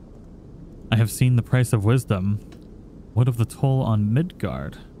 I have seen the price of wisdom. What of the toll on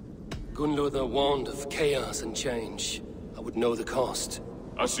Midgard? Gunlur the wand of chaos and change. I would know the cost.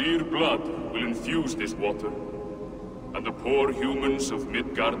 Aesir blood will infuse this water, and the poor humans of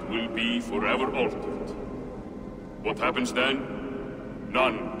Midgard will be forever altered. What happens then?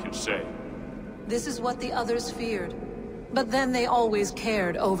 None can say. This is what the others feared. But then they always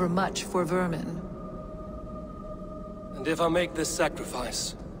cared overmuch for vermin. And if I make this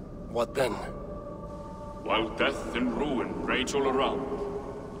sacrifice, what then? While death and ruin rage all around,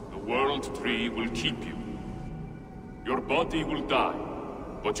 the World Tree will keep you. Your body will die,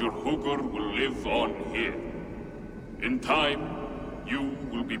 but your Hugur will live on here. In time, you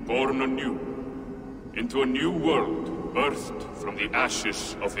will be born anew, into a new world birthed from the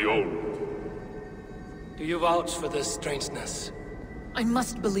ashes of the old. Do you vouch for this strangeness? I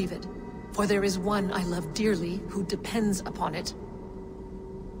must believe it, for there is one I love dearly who depends upon it.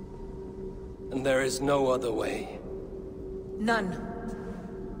 And there is no other way? None.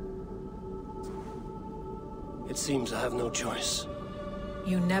 It seems I have no choice.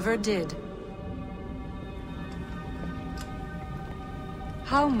 You never did.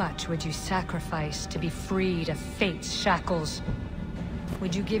 How much would you sacrifice to be freed of fate's shackles?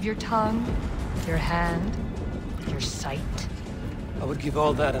 Would you give your tongue, your hand, your sight? I would give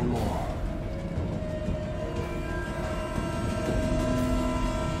all that and more.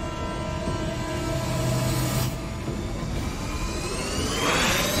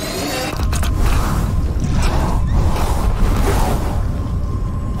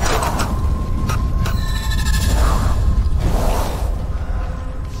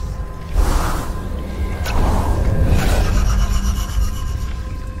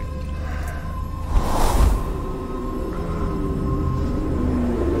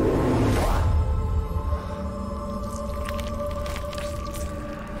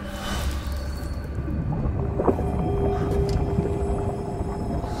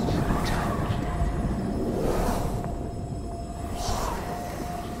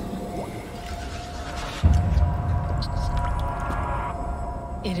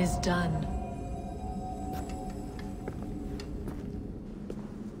 It is done.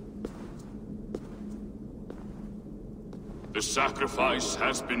 The sacrifice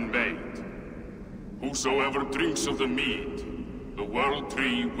has been made. Whosoever drinks of the mead, the World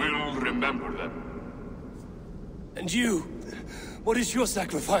Tree will remember them. And you? What is your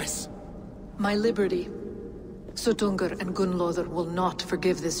sacrifice? My liberty. Suttungr and Gunnlóðr will not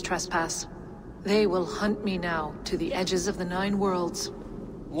forgive this trespass. They will hunt me now to the edges of the 9 worlds.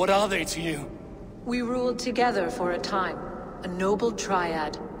 What are they to you? We ruled together for a time, a noble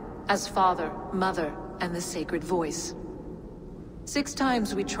triad, as father, mother, and the sacred voice. 6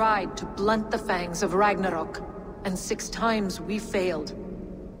 times we tried to blunt the fangs of Ragnarok, and 6 times we failed.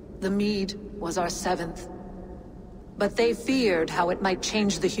 The mead was our 7th. But they feared how it might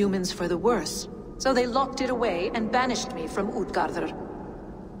change the humans for the worse, so they locked it away and banished me from Utgardr.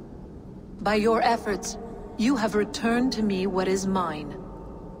 By your efforts, you have returned to me what is mine.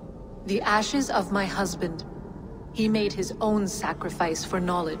 The ashes of my husband. He made his own sacrifice for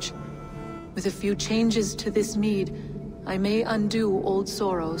knowledge. With a few changes to this mead, I may undo old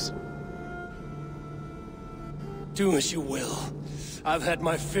sorrows. Do as you will. I've had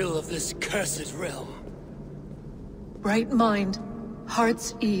my fill of this cursed realm. Right mind,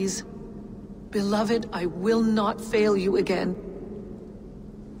 heart's ease. Beloved, I will not fail you again.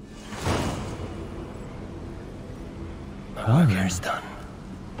 My work here is done.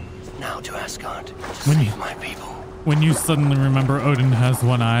 Now to Asgard, to save my people. When you suddenly remember Odin has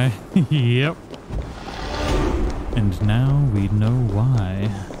one eye. Yep. And now we know why.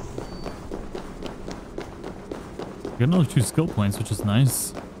 Got another 2 skill points, which is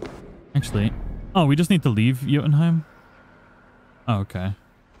nice. Actually, oh, we just need to leave Jotunheim? Oh, okay.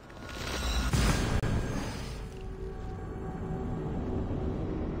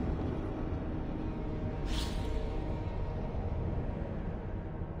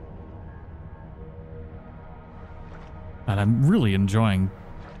 And I'm really enjoying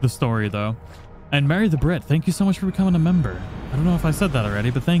the story, though. And Mary the Brit, thank you so much for becoming a member. I don't know if I said that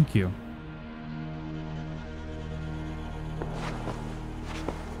already, but thank you.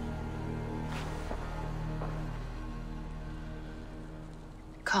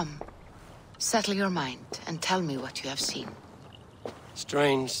 Come, settle your mind and tell me what you have seen.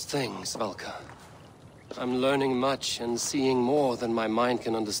 Strange things, Valka. I'm learning much and seeing more than my mind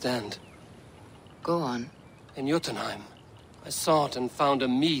can understand. Go on. In Jotunheim, I sought and found a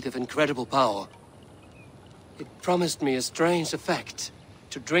mead of incredible power. It promised me a strange effect.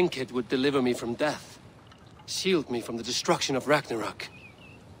 To drink it would deliver me from death, shield me from the destruction of Ragnarok.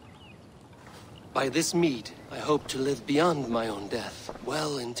 By this mead, I hope to live beyond my own death,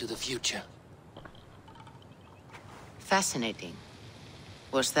 well into the future. Fascinating.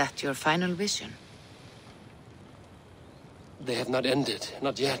 Was that your final vision? They have not ended,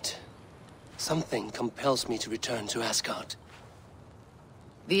 not yet. Something compels me to return to Asgard.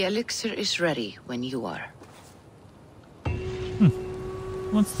 The elixir is ready when you are.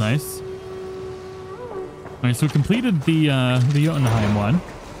 That's nice. Alright, so we completed the Jotunheim one,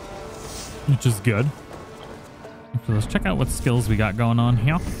 which is good. So let's check out what skills we got going on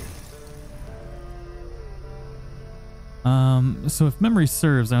here. So if memory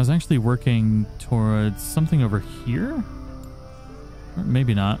serves, I was actually working towards something over here? Or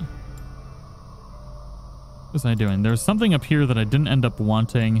maybe not. What was I doing? There's something up here that I didn't end up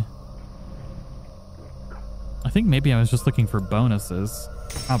wanting. I think maybe I was just looking for bonuses.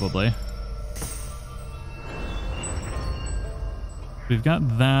 Probably. We've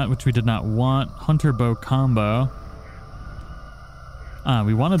got that, which we did not want. Hunter bow combo.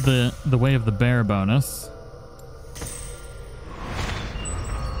 We wanted the Way of the Bear bonus.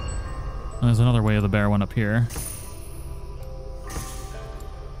 And there's another Way of the Bear one up here.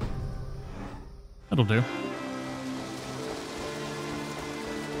 That'll do.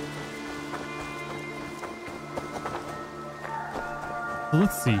 So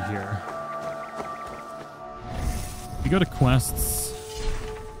let's see here. We go to quests.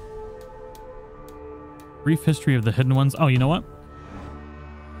 Brief history of the hidden ones. Oh, you know what?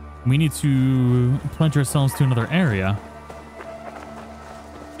 We need to pledge ourselves to another area.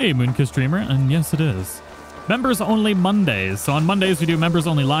 Hey, Moonkiss Dreamer, and yes, it is. Members only Mondays. So on Mondays we do members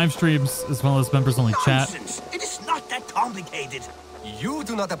only live streams as well as members only chat. Nonsense. It is not that complicated. You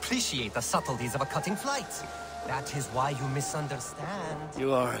do not appreciate the subtleties of a cutting flight. That is why you misunderstand.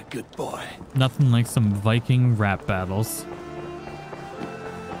 You are a good boy. Nothing like some Viking rap battles.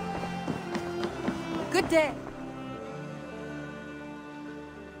 Good day.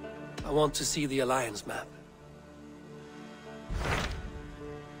 I want to see the Alliance map.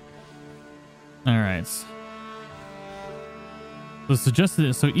 All right. So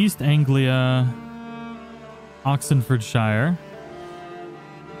suggested. So East Anglia, Oxenfordshire.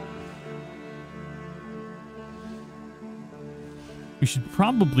 We should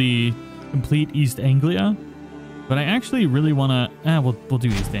probably complete East Anglia, but I actually really want to. We'll do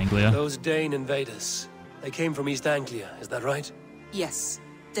East Anglia. Those Dane invaders. They came from East Anglia. Is that right? Yes.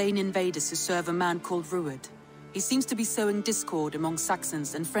 Dane invaders who serve a man called Rued. He seems to be sowing discord among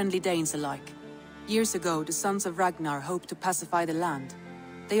Saxons and friendly Danes alike. Years ago, the sons of Ragnar hoped to pacify the land.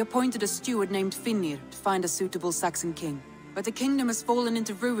 They appointed a steward named Finnir to find a suitable Saxon king. But the kingdom has fallen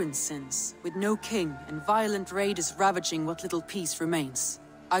into ruins since, with no king and violent raiders ravaging what little peace remains.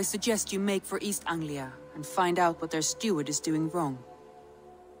 I suggest you make for East Anglia and find out what their steward is doing wrong.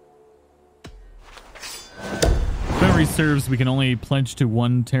 If memory serves, we can only pledge to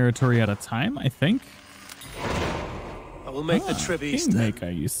one territory at a time, I think. I will make the trip east. Kingmaker,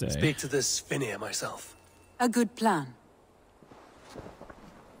 you say? Speak to this Finnir myself. A good plan.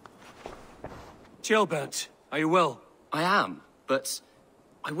 Gilbert, are you well? I am, but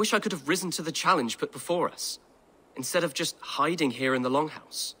I wish I could have risen to the challenge put before us, instead of just hiding here in the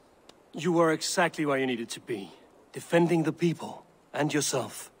Longhouse. You were exactly where you needed to be, defending the people and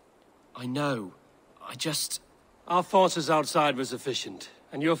yourself. I know. I just... Our forces outside were sufficient,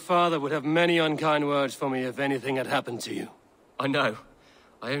 and your father would have many unkind words for me if anything had happened to you. I know.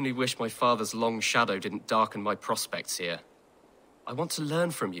 I only wish my father's long shadow didn't darken my prospects here. I want to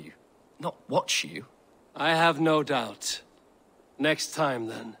learn from you, not watch you. I have no doubt. Next time,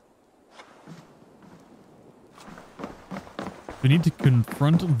 then. We need to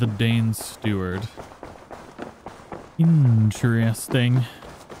confront the Dane steward. Interesting.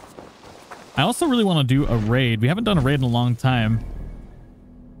 I also really want to do a raid. We haven't done a raid in a long time.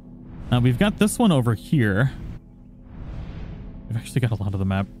 We've got this one over here. We've actually got a lot of the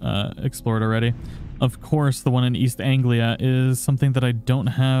map explored already. Of course, the one in East Anglia is something that I don't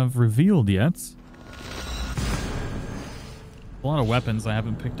have revealed yet. A lot of weapons I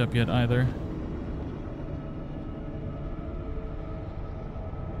haven't picked up yet either.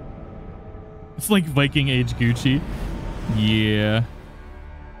 It's like Viking age Gucci. Yeah.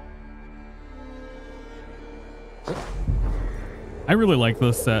 I really like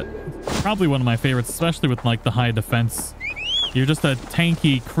this set. Probably one of my favorites, especially with like the high defense. You're just a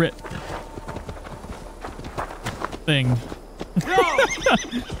tanky crit thing.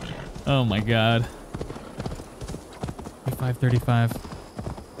 Oh my god. 5:35.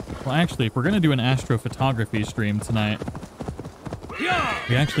 Well, actually, if we're going to do an astrophotography stream tonight,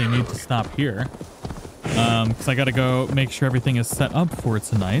 we actually need to stop here. Because I got to go make sure everything is set up for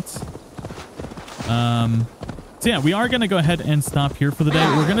tonight. So yeah, we are going to go ahead and stop here for the day.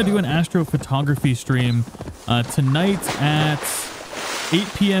 We're going to do an astrophotography stream tonight at 8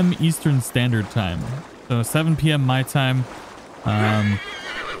 p.m. Eastern Standard Time. So 7 p.m. my time.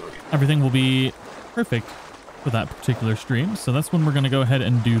 Everything will be perfect for that particular stream. So that's when we're going to go ahead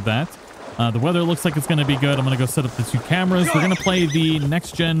and do that. The weather looks like it's going to be good. I'm going to go set up the 2 cameras. We're going to play the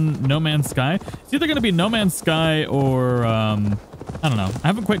next-gen No Man's Sky. It's either going to be No Man's Sky or, I don't know. I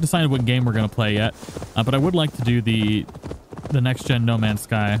haven't quite decided what game we're going to play yet. But I would like to do the next-gen No Man's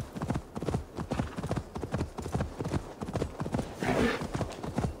Sky.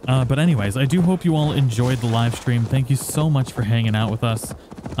 But anyways, I do hope you all enjoyed the live stream. Thank you so much for hanging out with us.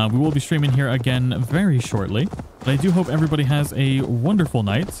 We will be streaming here again very shortly. But I do hope everybody has a wonderful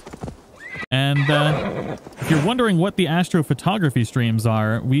night. And if you're wondering what the astrophotography streams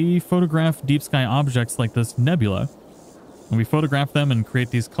are, we photograph deep sky objects like this nebula. And we photograph them and create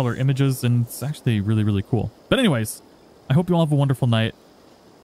these color images, and it's actually really, really cool. But anyways, I hope you all have a wonderful night.